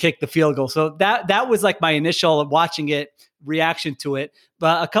and kick the field goal. So that was like my initial watching it reaction to it.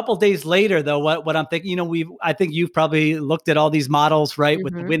 But a couple of days later, though, what I'm thinking, I think you've probably looked at all these models, right,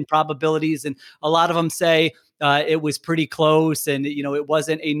 with the win probabilities, and a lot of them say it was pretty close, and it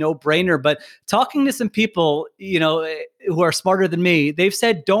wasn't a no-brainer. But talking to some people, who are smarter than me, they've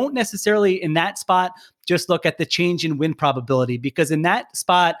said don't necessarily in that spot just look at the change in win probability, because in that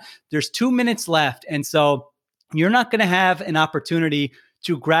spot there's 2 minutes left, and so you're not going to have an opportunity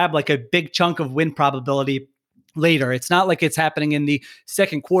to grab like a big chunk of win probability later. It's not like it's happening in the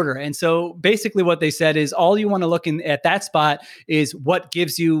second quarter. And so basically what they said is all you want to look at that spot is what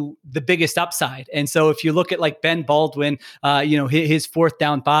gives you the biggest upside. And so if you look at like Ben Baldwin, his fourth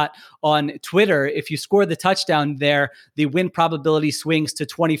down bot on Twitter, if you score the touchdown there, the win probability swings to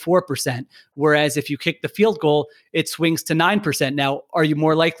 24%. Whereas if you kick the field goal, it swings to 9%. Now, are you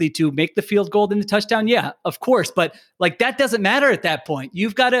more likely to make the field goal than the touchdown? Yeah, of course. But like that doesn't matter at that point.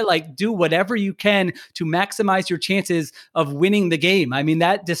 You've got to like do whatever you can to maximize your chances of winning the game. I mean,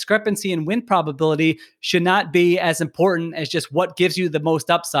 that discrepancy in win probability should not be as important as just what gives you the most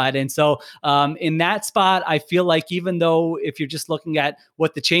upside. And so in that spot, I feel like even though if you're just looking at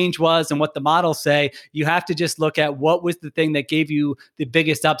what the change was and what the models say, you have to just look at what was the thing that gave you the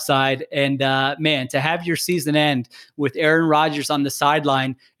biggest upside. And man, to have your season end with Aaron Rodgers on the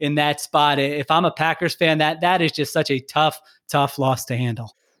sideline in that spot, if I'm a Packers fan, that is just such a tough loss to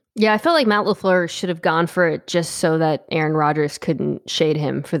handle. Yeah, I felt like Matt LaFleur should have gone for it just so that Aaron Rodgers couldn't shade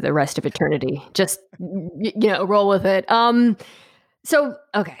him for the rest of eternity. Just, roll with it. So,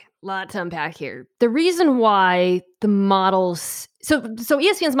 okay, a lot to unpack here. The reason why the models... So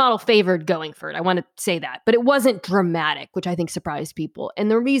ESPN's model favored going for it. I want to say that. But it wasn't dramatic, which I think surprised people.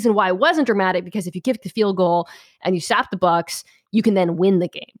 And the reason why it wasn't dramatic, because if you kick the field goal and you stop the Bucs, you can then win the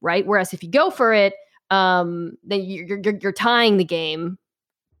game, right? Whereas if you go for it, then you're tying the game,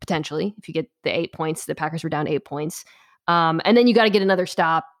 potentially, if you get the 8 points. The Packers were down 8 points. And then you got to get another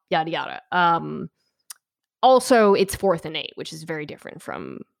stop, yada, yada. Also, it's 4th and 8, which is very different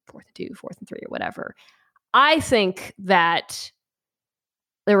from 4th and 2, 4th and 3, or whatever. I think that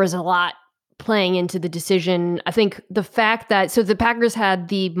there was a lot playing into the decision. I think the fact that, so the Packers had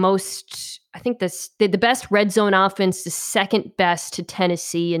the most, I think the best red zone offense, the second best to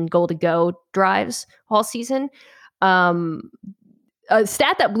Tennessee in goal to go drives all season. A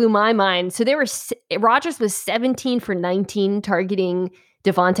stat that blew my mind. So Rodgers was 17 for 19 targeting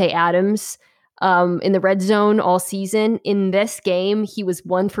Devontae Adams in the red zone all season. In this game, he was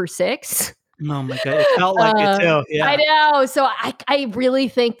 1 for 6. Oh my God. It felt like it too. Yeah. I know. So I really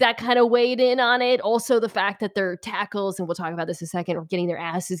think that kind of weighed in on it. Also, the fact that their tackles, and we'll talk about this in a second, are getting their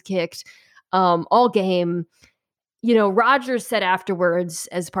asses kicked all game. Rodgers said afterwards,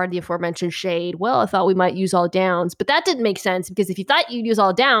 as part of the aforementioned shade, well, I thought we might use all downs. But that didn't make sense, because if you thought you'd use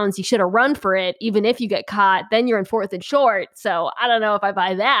all downs, you should have run for it. Even if you get caught, then you're in 4th and short. So I don't know if I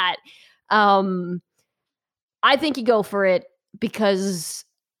buy that. I think you go for it because,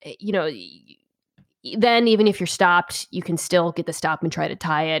 then even if you're stopped, you can still get the stop and try to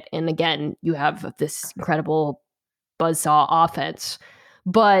tie it. And again, you have this incredible buzzsaw offense.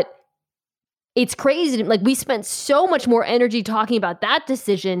 But it's crazy. Like, we spent so much more energy talking about that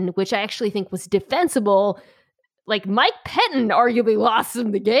decision, which I actually think was defensible. Like, Mike Pettin arguably lost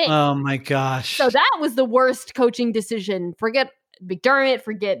him the game. Oh my gosh. So that was the worst coaching decision. Forget McDermott,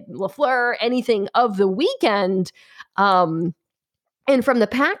 forget LaFleur, anything of the weekend. And from the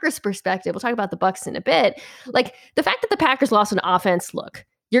Packers' perspective, we'll talk about the Bucs in a bit. Like, the fact that the Packers lost on offense, look,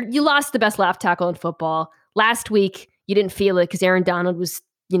 you lost the best left tackle in football. Last week, you didn't feel it because Aaron Donald was,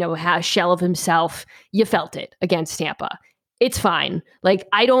 a shell of himself. You felt it against Tampa. It's fine. Like,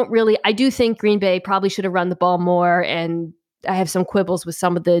 I do think Green Bay probably should have run the ball more, and I have some quibbles with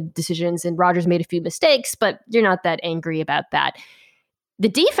some of the decisions, and Rodgers made a few mistakes, but you're not that angry about that. The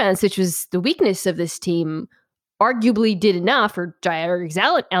defense, which was the weakness of this team, arguably did enough, or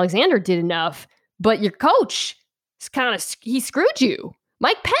Jair Alexander did enough, but your coach he screwed you.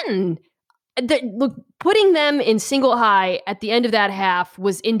 Mike Pettin, look, putting them in single high at the end of that half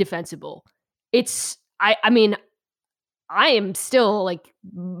was indefensible. I mean, I am still like,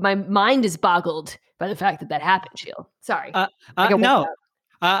 my mind is boggled by the fact that happened, Sheil. Sorry. No,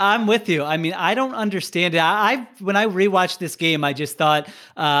 I'm with you. I mean, I don't understand it. When I rewatched this game, I just thought,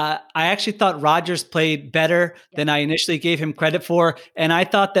 I actually thought Rodgers played better than I initially gave him credit for. And I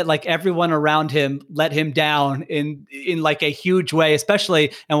thought that like everyone around him let him down in like a huge way,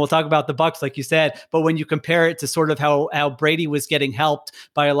 especially, and we'll talk about the Bucs, like you said, but when you compare it to sort of how Brady was getting helped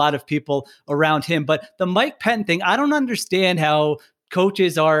by a lot of people around him. But the Mike Penn thing, I don't understand how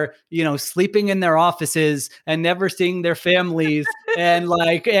coaches are, sleeping in their offices and never seeing their families and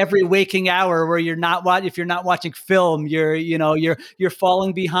like every waking hour where if you're not watching film, you're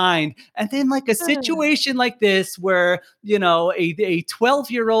falling behind. And then like a situation like this where, a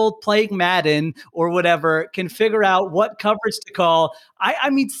 12-year-old playing Madden or whatever can figure out what coverage to call. I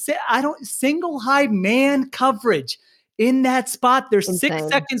mean, I don't single high man coverage. In that spot, there's Insane. 6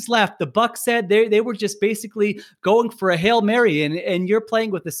 seconds left. The Bucs said they were just basically going for a Hail Mary, and you're playing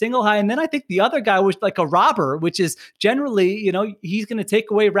with a single high. And then I think the other guy was like a robber, which is generally, he's going to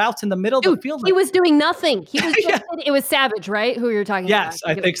take away routes in the middle of the field. He was doing nothing. He was It was Savage, right? Who you're talking about? Yes,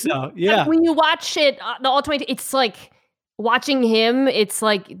 I think so. Yeah. When you watch it, the all 20, it's like watching him. It's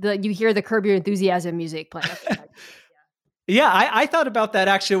like you hear the Curb Your Enthusiasm music playing. Yeah, I thought about that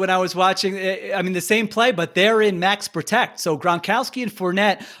actually when I was watching, the same play, but they're in max protect. So Gronkowski and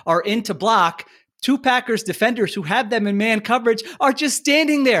Fournette are into block. 2 Packers defenders who have them in man coverage are just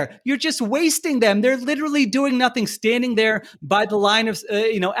standing there. You're just wasting them. They're literally doing nothing, standing there by the line of,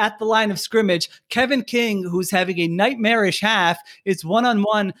 at the line of scrimmage. Kevin King, who's having a nightmarish half, is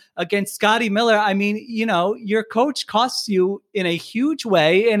one-on-one against Scotty Miller. I mean, your coach costs you in a huge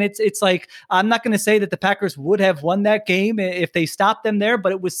way. And it's like, I'm not going to say that the Packers would have won that game if they stopped them there,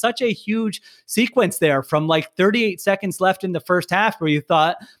 but it was such a huge sequence there from like 38 seconds left in the first half where you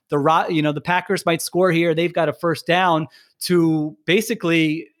thought, the Packers might score here. They've got a first down to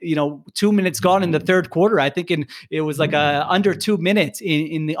basically, 2 minutes gone in the third quarter. I think it was like under 2 minutes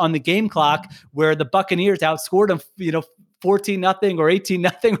on the game clock where the Buccaneers outscored them, 14-0 or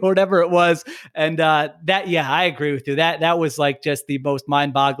 18-0 or whatever it was. And I agree with you. That was like just the most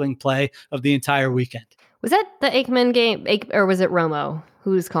mind-boggling play of the entire weekend. Was that the Aikman game, or was it Romo?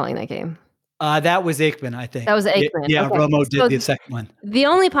 Who was calling that game? That was Aikman, I think. That was Aikman. Yeah, okay. Romo did the second one. The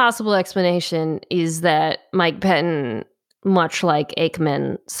only possible explanation is that Mike Pettin, much like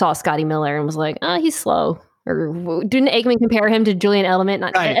Aikman, saw Scotty Miller and was like, he's slow. Or didn't Aikman compare him to Julian Edelman?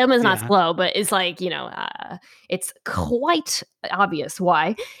 Right. Edelman's not slow, but it's like, it's quite obvious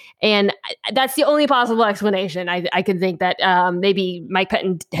why. And that's the only possible explanation. I can think that maybe Mike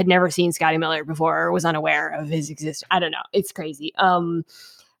Pettin had never seen Scotty Miller before or was unaware of his existence. I don't know. It's crazy.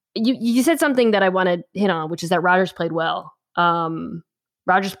 You said something that I want to hit on, which is that Rodgers played well.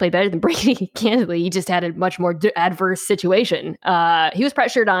 Rodgers played better than Brady, candidly. He just had a much more adverse situation. He was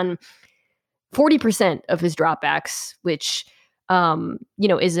pressured on 40% of his dropbacks, which,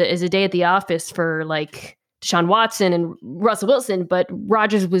 is a day at the office for like Deshaun Watson and Russell Wilson. But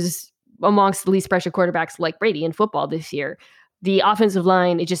Rodgers was amongst the least pressured quarterbacks like Brady in football this year. The offensive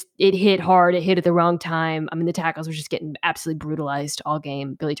line, it hit hard. It hit at the wrong time. I mean, the tackles were just getting absolutely brutalized all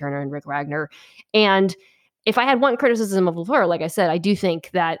game, Billy Turner and Rick Wagner. And if I had one criticism of LaFleur, like I said, I do think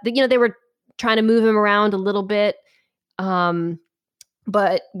that, they were trying to move him around a little bit,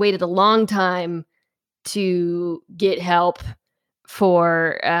 but waited a long time to get help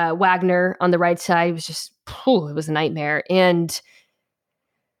for Wagner on the right side. It was just, it was a nightmare. And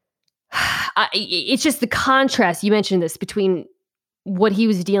it's just the contrast. You mentioned this between what he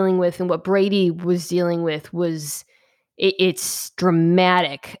was dealing with and what Brady was dealing with it's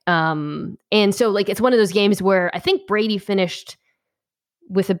dramatic. And so like, it's one of those games where I think Brady finished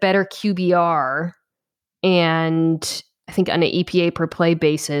with a better QBR and I think on an EPA per play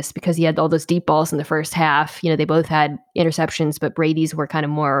basis because he had all those deep balls in the first half. They both had interceptions, but Brady's were kind of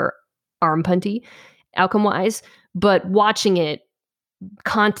more arm punty outcome wise. But watching it,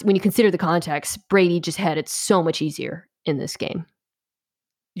 when you consider the context, Brady just had it so much easier in this game.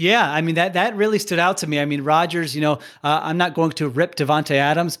 Yeah, I mean, that really stood out to me. I mean, Rodgers, I'm not going to rip Devontae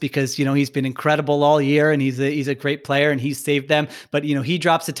Adams because, he's been incredible all year and he's a great player and he's saved them. But, he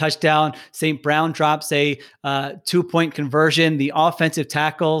drops a touchdown. St. Brown drops a 2-point conversion. The offensive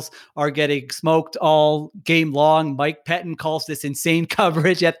tackles are getting smoked all game long. Mike Pettin calls this insane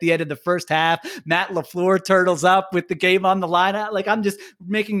coverage at the end of the first half. Matt LaFleur turtles up with the game on the line. Like, I'm just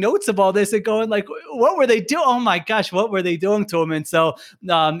making notes of all this and going like, what were they doing? Oh my gosh, what were they doing to him? And so,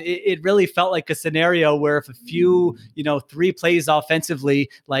 it really felt like a scenario where if a few, 3 plays offensively,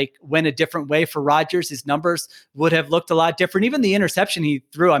 like went a different way for Rodgers, his numbers would have looked a lot different. Even the interception he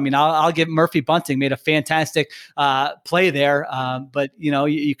threw, I mean, I'll give Murphy Bunting made a fantastic play there. But,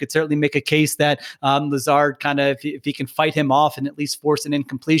 you could certainly make a case that Lazard kind of, if he can fight him off and at least force an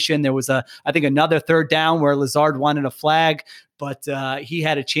incompletion. There was I think another third down where Lazard wanted a flag, but he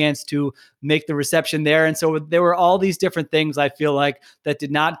had a chance to make the reception there. And so there were all these different things, I feel like, that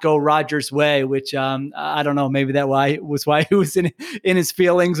did not go Rodgers' way, which I don't know, maybe that was why he was in his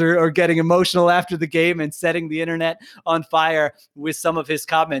feelings or getting emotional after the game and setting the internet on fire with some of his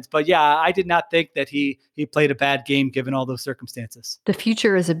comments. But yeah, I did not think that he played a bad game given all those circumstances. The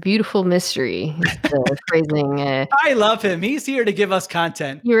future is a beautiful mystery. The phrasing. I love him. He's here to give us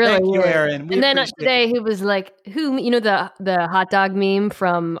content. You really Thank you, Aaron. And then today he was like, who, the hot dog meme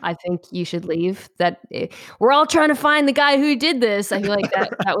from I Think You Should Leave, that we're all trying to find the guy who did this. I feel like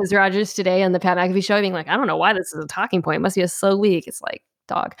that was Rodgers today on the Pat McAfee show being like, I don't know why this is a talking point. It must be a slow week. It's like,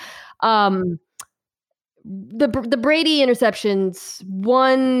 dog. The Brady interceptions,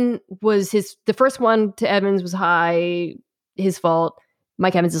 one was the first one to Evans was high, his fault.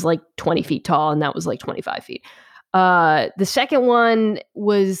 Mike Evans is like 20 feet tall, and that was like 25 feet. The second one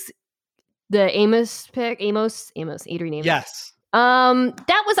was the Adrian Amos. Yes.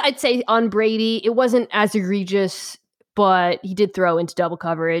 That was, I'd say, on Brady. It wasn't as egregious, but he did throw into double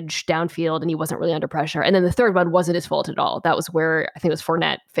coverage downfield and he wasn't really under pressure. And then the third one wasn't his fault at all. That was where I think it was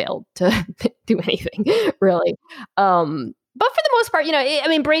Fournette failed to do anything, really. But for the most part,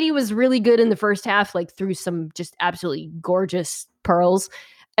 Brady was really good in the first half, like threw some just absolutely gorgeous pearls.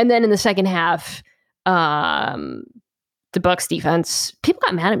 And then in the second half, the Bucs defense, people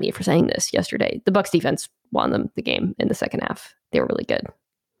got mad at me for saying this yesterday. The Bucs defense won them the game in the second half. They were really good.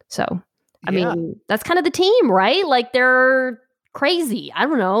 So, I mean, that's kind of the team, right? Like, they're crazy. I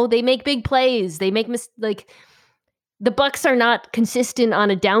don't know. They make big plays. They make the Bucs are not consistent on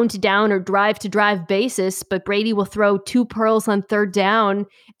a down to down or drive to drive basis, but Brady will throw 2 pearls on third down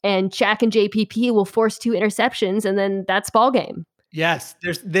and Shaq and JPP will force 2 interceptions, and then that's ball game. Yes,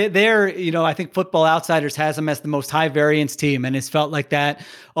 I think Football Outsiders has them as the most high variance team, and it's felt like that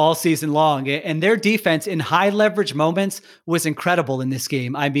all season long. And their defense in high leverage moments was incredible in this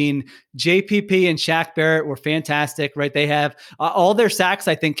game. I mean, JPP and Shaq Barrett were fantastic, right? They have all their sacks,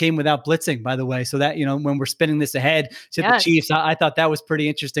 I think, came without blitzing, by the way. So that, when we're spinning this ahead to the Chiefs, I thought that was pretty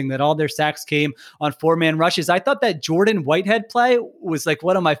interesting that all their sacks came on 4-man rushes. I thought that Jordan Whitehead play was like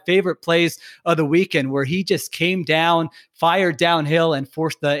one of my favorite plays of the weekend, where he just came down, fired downhill, and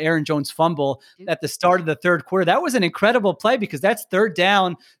forced the Aaron Jones fumble at the start of the third quarter. That was an incredible play because that's third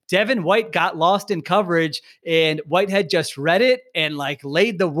down. Devin White got lost in coverage and Whitehead just read it and like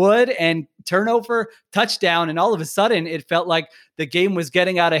laid the wood, and turnover, touchdown. And all of a sudden it felt like the game was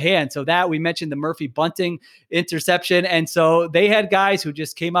getting out of hand. So that we mentioned the Murphy Bunting interception. And so they had guys who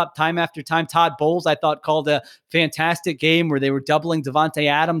just came up time after time. Todd Bowles, I thought, called a fantastic game where they were doubling Devontae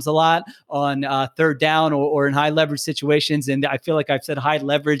Adams a lot on third down or in high leverage situations. And I feel like I've said high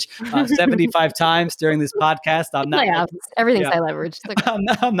leverage 75 times during this podcast. Everything's high leverage.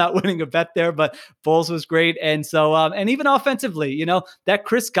 I'm not winning a bet there, but Bowles was great. And so, and even offensively, that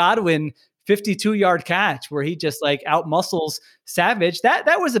Chris Godwin 52-yard catch where he just like out-muscles Savage, that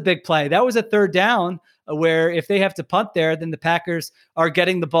was a big play. That was a third down where if they have to punt there, then the Packers are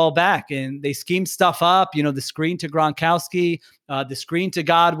getting the ball back, and they scheme stuff up, the screen to Gronkowski, the screen to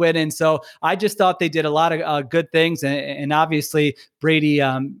Godwin. And so I just thought they did a lot of good things. And obviously Brady,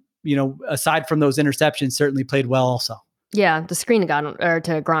 aside from those interceptions, certainly played well also. Yeah, the screen to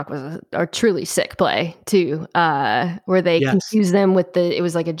Gronk was a truly sick play too, where they confused them with it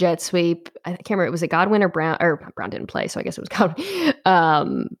was like a jet sweep. I can't remember, was it Godwin or Brown? Or Brown didn't play, so I guess it was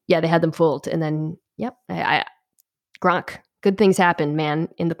Godwin. They had them fooled, and then Gronk. Good things happen, man,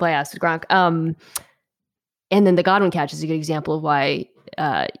 in the playoffs with Gronk. And then the Godwin catch is a good example of why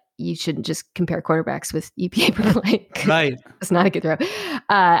you shouldn't just compare quarterbacks with EPA per play. Right. It's not a good throw.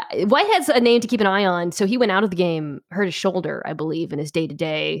 Whitehead's a name to keep an eye on. So he went out of the game, hurt his shoulder, I believe, in his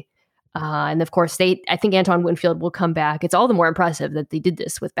day-to-day. And of course, I think Antoine Winfield will come back. It's all the more impressive that they did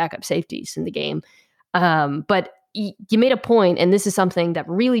this with backup safeties in the game. But you made a point, and this is something that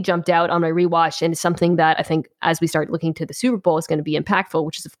really jumped out on my rewatch, and it's something that I think as we start looking to the Super Bowl is going to be impactful,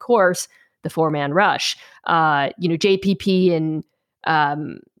 which is, of course, the 4-man rush. JPP and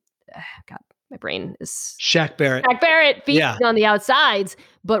God, my brain is Shaq Barrett feeding on the outsides,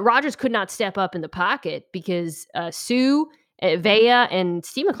 but Rodgers could not step up in the pocket because Sue, Vea, and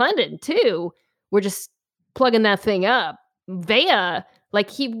Steve McClendon too were just plugging that thing up. Vea, like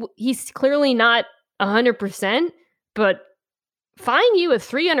he's clearly not 100%, but find you a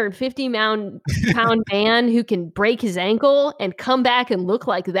 350-pound man who can break his ankle and come back and look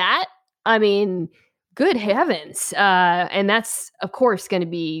like that. I mean, good heavens. And that's, of course, going to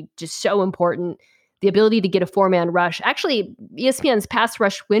be just so important. The ability to get a 4-man rush. Actually, ESPN's pass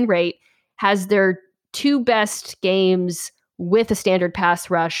rush win rate has their 2 best games with a standard pass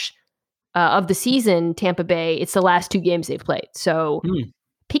rush of the season, Tampa Bay. It's the last 2 games they've played. So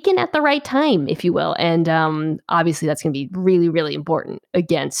peaking at the right time, if you will. And obviously that's going to be really, really important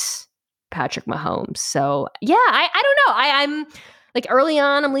against Patrick Mahomes. So yeah, I don't know. I'm like early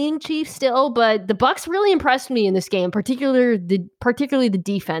on, I'm leaning Chiefs still, but the Bucs really impressed me in this game, particularly the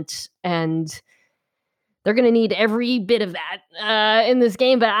defense. And they're going to need every bit of that in this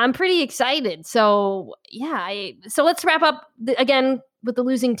game, but I'm pretty excited. So yeah, so let's wrap up again with the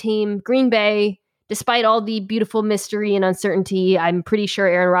losing team, Green Bay. Despite all the beautiful mystery and uncertainty, I'm pretty sure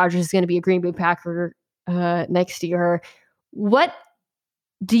Aaron Rodgers is going to be a Green Bay Packer next year. What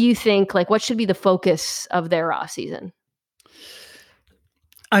do you think, like, what should be the focus of their offseason?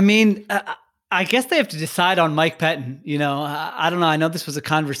 I mean, I guess they have to decide on Mike Pettin. You know, I don't know. I know this was a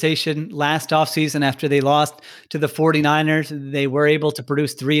conversation last offseason after they lost to the 49ers. They were able to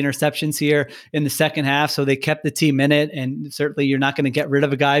produce 3 interceptions here in the second half, so they kept the team in it. And certainly you're not going to get rid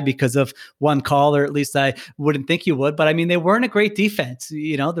of a guy because of one call, or at least I wouldn't think you would. But I mean, they weren't a great defense.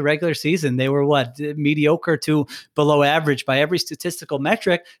 You know, the regular season, they were mediocre to below average by every statistical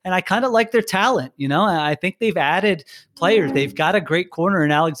metric. And I kind of like their talent. You know, I think they've added players. They've got a great corner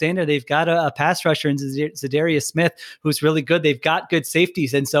in Alexander. They've got a pass rusher in Zadarius Smith, who's really good. They've got good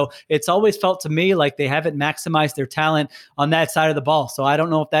safeties. And so it's always felt to me like they haven't maximized their talent on that side of the ball. So I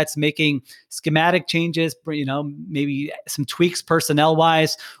don't know if that's making schematic changes, you know, maybe some tweaks personnel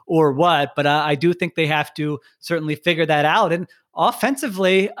wise or what, but I do think they have to certainly figure that out. And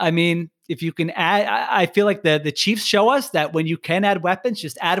offensively, I mean, if you can add, I feel like the Chiefs show us that when you can add weapons,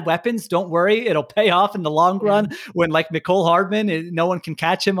 just add weapons. Don't worry. It'll pay off in the long run. When like Mecole Hardman, no one can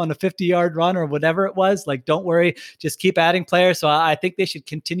catch him on a 50-yard run or whatever it was. Like, don't worry. Just keep adding players. So I think they should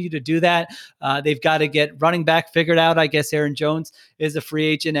continue to do that. They've got to get running back figured out. I guess Aaron Jones is a free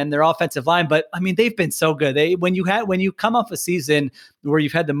agent, and their offensive line. But I mean, they've been so good. When you come off a season where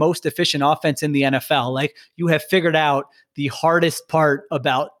you've had the most efficient offense in the NFL, like, you have figured out the hardest part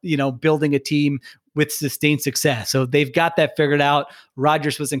about, you know, building a team with sustained success. So they've got that figured out.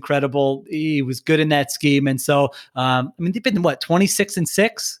 Rodgers was incredible. He was good in that scheme. And so, I mean, they've been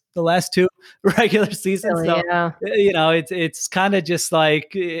 26-6 the last 2 regular seasons. Really, so, yeah. you know, it's kind of just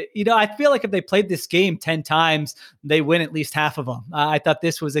like, you know, I feel like if they played this game 10 times, they win at least half of them. I thought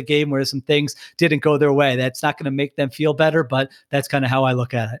this was a game where some things didn't go their way. That's not going to make them feel better, but that's kind of how I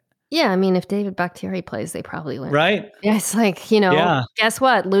look at it. Yeah, I mean, if David Bakhtiari plays, they probably win. Right. Yeah, it's like, you know, Guess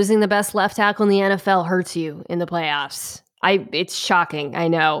what? Losing the best left tackle in the NFL hurts you in the playoffs. It's shocking. I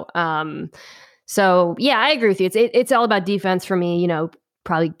know. So yeah, I agree with you. It's all about defense for me. You know,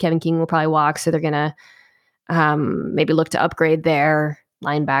 probably Kevin King will probably walk, so they're gonna maybe look to upgrade their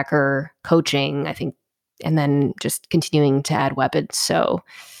linebacker coaching, I think, and then just continuing to add weapons. So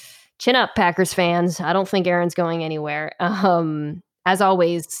chin up, Packers fans. I don't think Aaron's going anywhere. As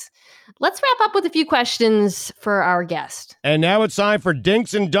always, let's wrap up with a few questions for our guest. And now it's time for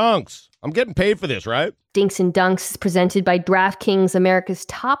Dinks and Dunks. I'm getting paid for this, right? Dinks and Dunks is presented by DraftKings, America's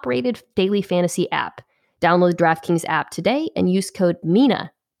top-rated daily fantasy app. Download the DraftKings app today and use code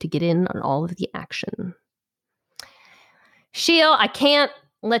MENA to get in on all of the action. Sheil, I can't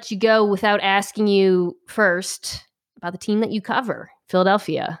let you go without asking you first about the team that you cover,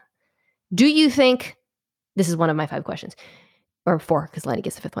 Philadelphia. Do you think, this is one of my 5 questions, or 4, because Lenny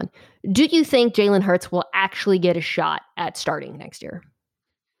gets the 5th one. Do you think Jalen Hurts will actually get a shot at starting next year?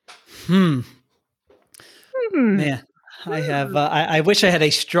 Man, I have. I wish I had a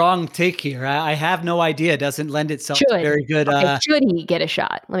strong take here. I have no idea. It doesn't lend itself to very good. Okay, should he get a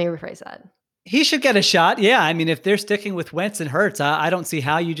shot? Let me rephrase that. He should get a shot. Yeah, I mean, if they're sticking with Wentz and Hurts, I don't see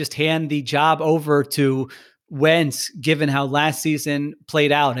how you just hand the job over to Wentz, given how last season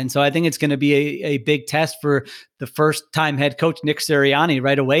played out. And so I think it's going to be a big test for the first-time head coach, Nick Sirianni.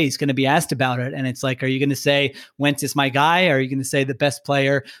 Right away, he's going to be asked about it. And it's like, are you going to say Wentz is my guy? Are you going to say the best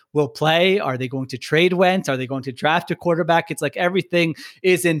player will play? Are they going to trade Wentz? Are they going to draft a quarterback? It's like everything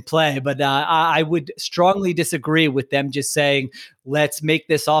is in play. But I would strongly disagree with them just saying, let's make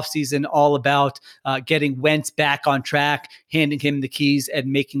this offseason all about getting Wentz back on track, handing him the keys and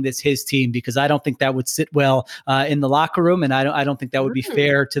making this his team, because I don't think that would sit well in the locker room. And I don't think that would be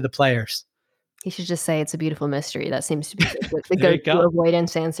fair to the players. He should just say it's a beautiful mystery. That seems to be the go-to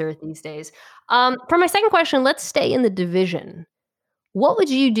avoidance answer these days. For my second question, let's stay in the division. What would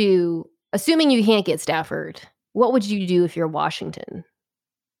you do, assuming you can't get Stafford? What would you do if you're Washington?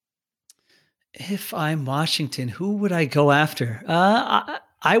 If I'm Washington, who would I go after?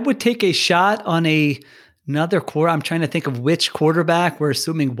 I would take a shot on another quarter. I'm trying to think of which quarterback. We're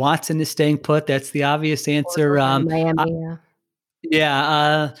assuming Watson is staying put. That's the obvious answer. Miami, yeah.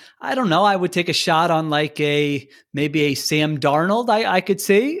 Yeah, I don't know. I would take a shot on like maybe a Sam Darnold. I could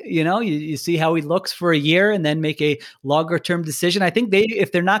see, you see how he looks for a year and then make a longer term decision. I think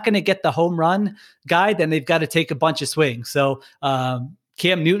if they're not going to get the home run guy, then they've got to take a bunch of swings. So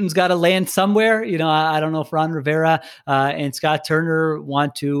Cam Newton's got to land somewhere. I don't know if Ron Rivera and Scott Turner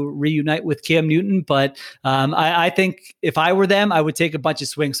want to reunite with Cam Newton, but I think if I were them, I would take a bunch of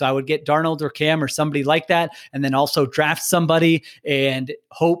swings. So I would get Darnold or Cam or somebody like that, and then also draft somebody and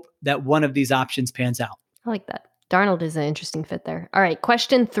hope that one of these options pans out. I like that. Darnold is an interesting fit there. All right,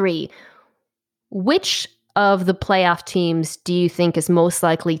 question 3. Which of the playoff teams do you think is most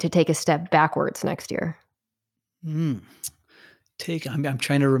likely to take a step backwards next year? I'm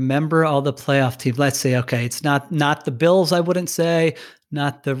trying to remember all the playoff teams. Let's say, okay, it's not the Bills, I wouldn't say,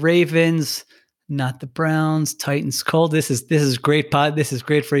 not the Ravens, not the Browns, Titans, Colts. This is great pod. This is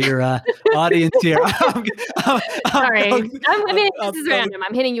great for your audience here. Sorry. This is random.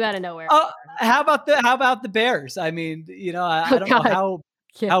 I'm hitting you out of nowhere. How about the Bears? I mean, I don't know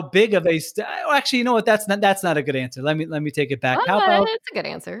how big of a actually, you know what? That's not a good answer. Let me take it back. It's a good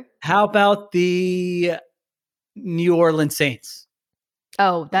answer. How about the New Orleans Saints?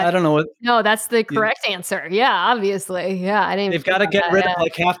 Oh, I don't know. No, that's the correct answer. Yeah, obviously. Yeah, I didn't. They've got to get rid of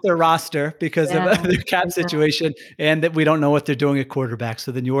like half their roster because of their cap situation, and that we don't know what they're doing at quarterback.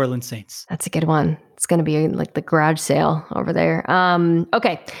 So the New Orleans Saints. That's a good one. It's going to be like the garage sale over there.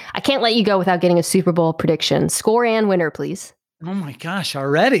 Okay, I can't let you go without getting a Super Bowl prediction. Score and winner, please. Oh my gosh!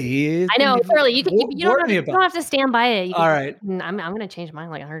 Already? I know it's early. You don't have to stand by it. All right. I'm going to change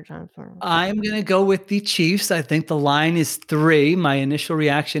mine like 100 times. I'm going to go with the Chiefs. I think the line is 3. My initial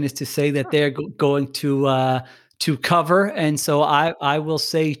reaction is to say that they're going to cover, and so I will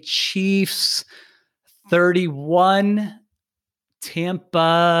say Chiefs 31,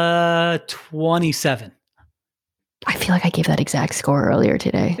 Tampa 27. I feel like I gave that exact score earlier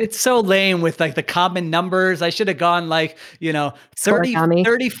today. It's so lame with like the common numbers. I should have gone like,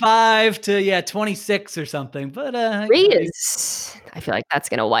 35 to 26 or something. But 3 is, I feel like that's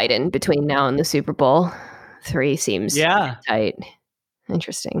going to widen between now and the Super Bowl. 3 seems tight.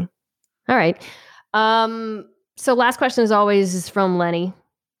 Interesting. All right. So last question as always is from Lenny,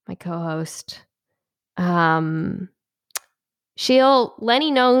 my co-host. Sheil, Lenny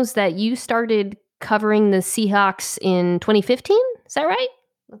knows that you started covering the Seahawks in 2015. Is that right?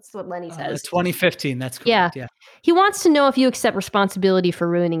 That's what Lenny says. 2015. That's correct. Yeah. He wants to know if you accept responsibility for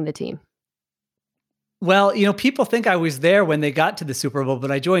ruining the team. Well, people think I was there when they got to the Super Bowl, but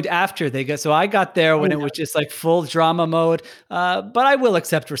I joined after they got. So I got there when it was just like full drama mode. But I will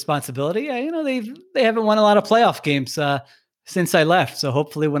accept responsibility. They haven't won a lot of playoff games since I left. So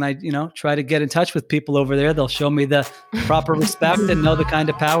hopefully when I, try to get in touch with people over there, they'll show me the proper respect and know the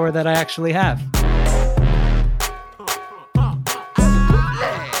kind of power that I actually have.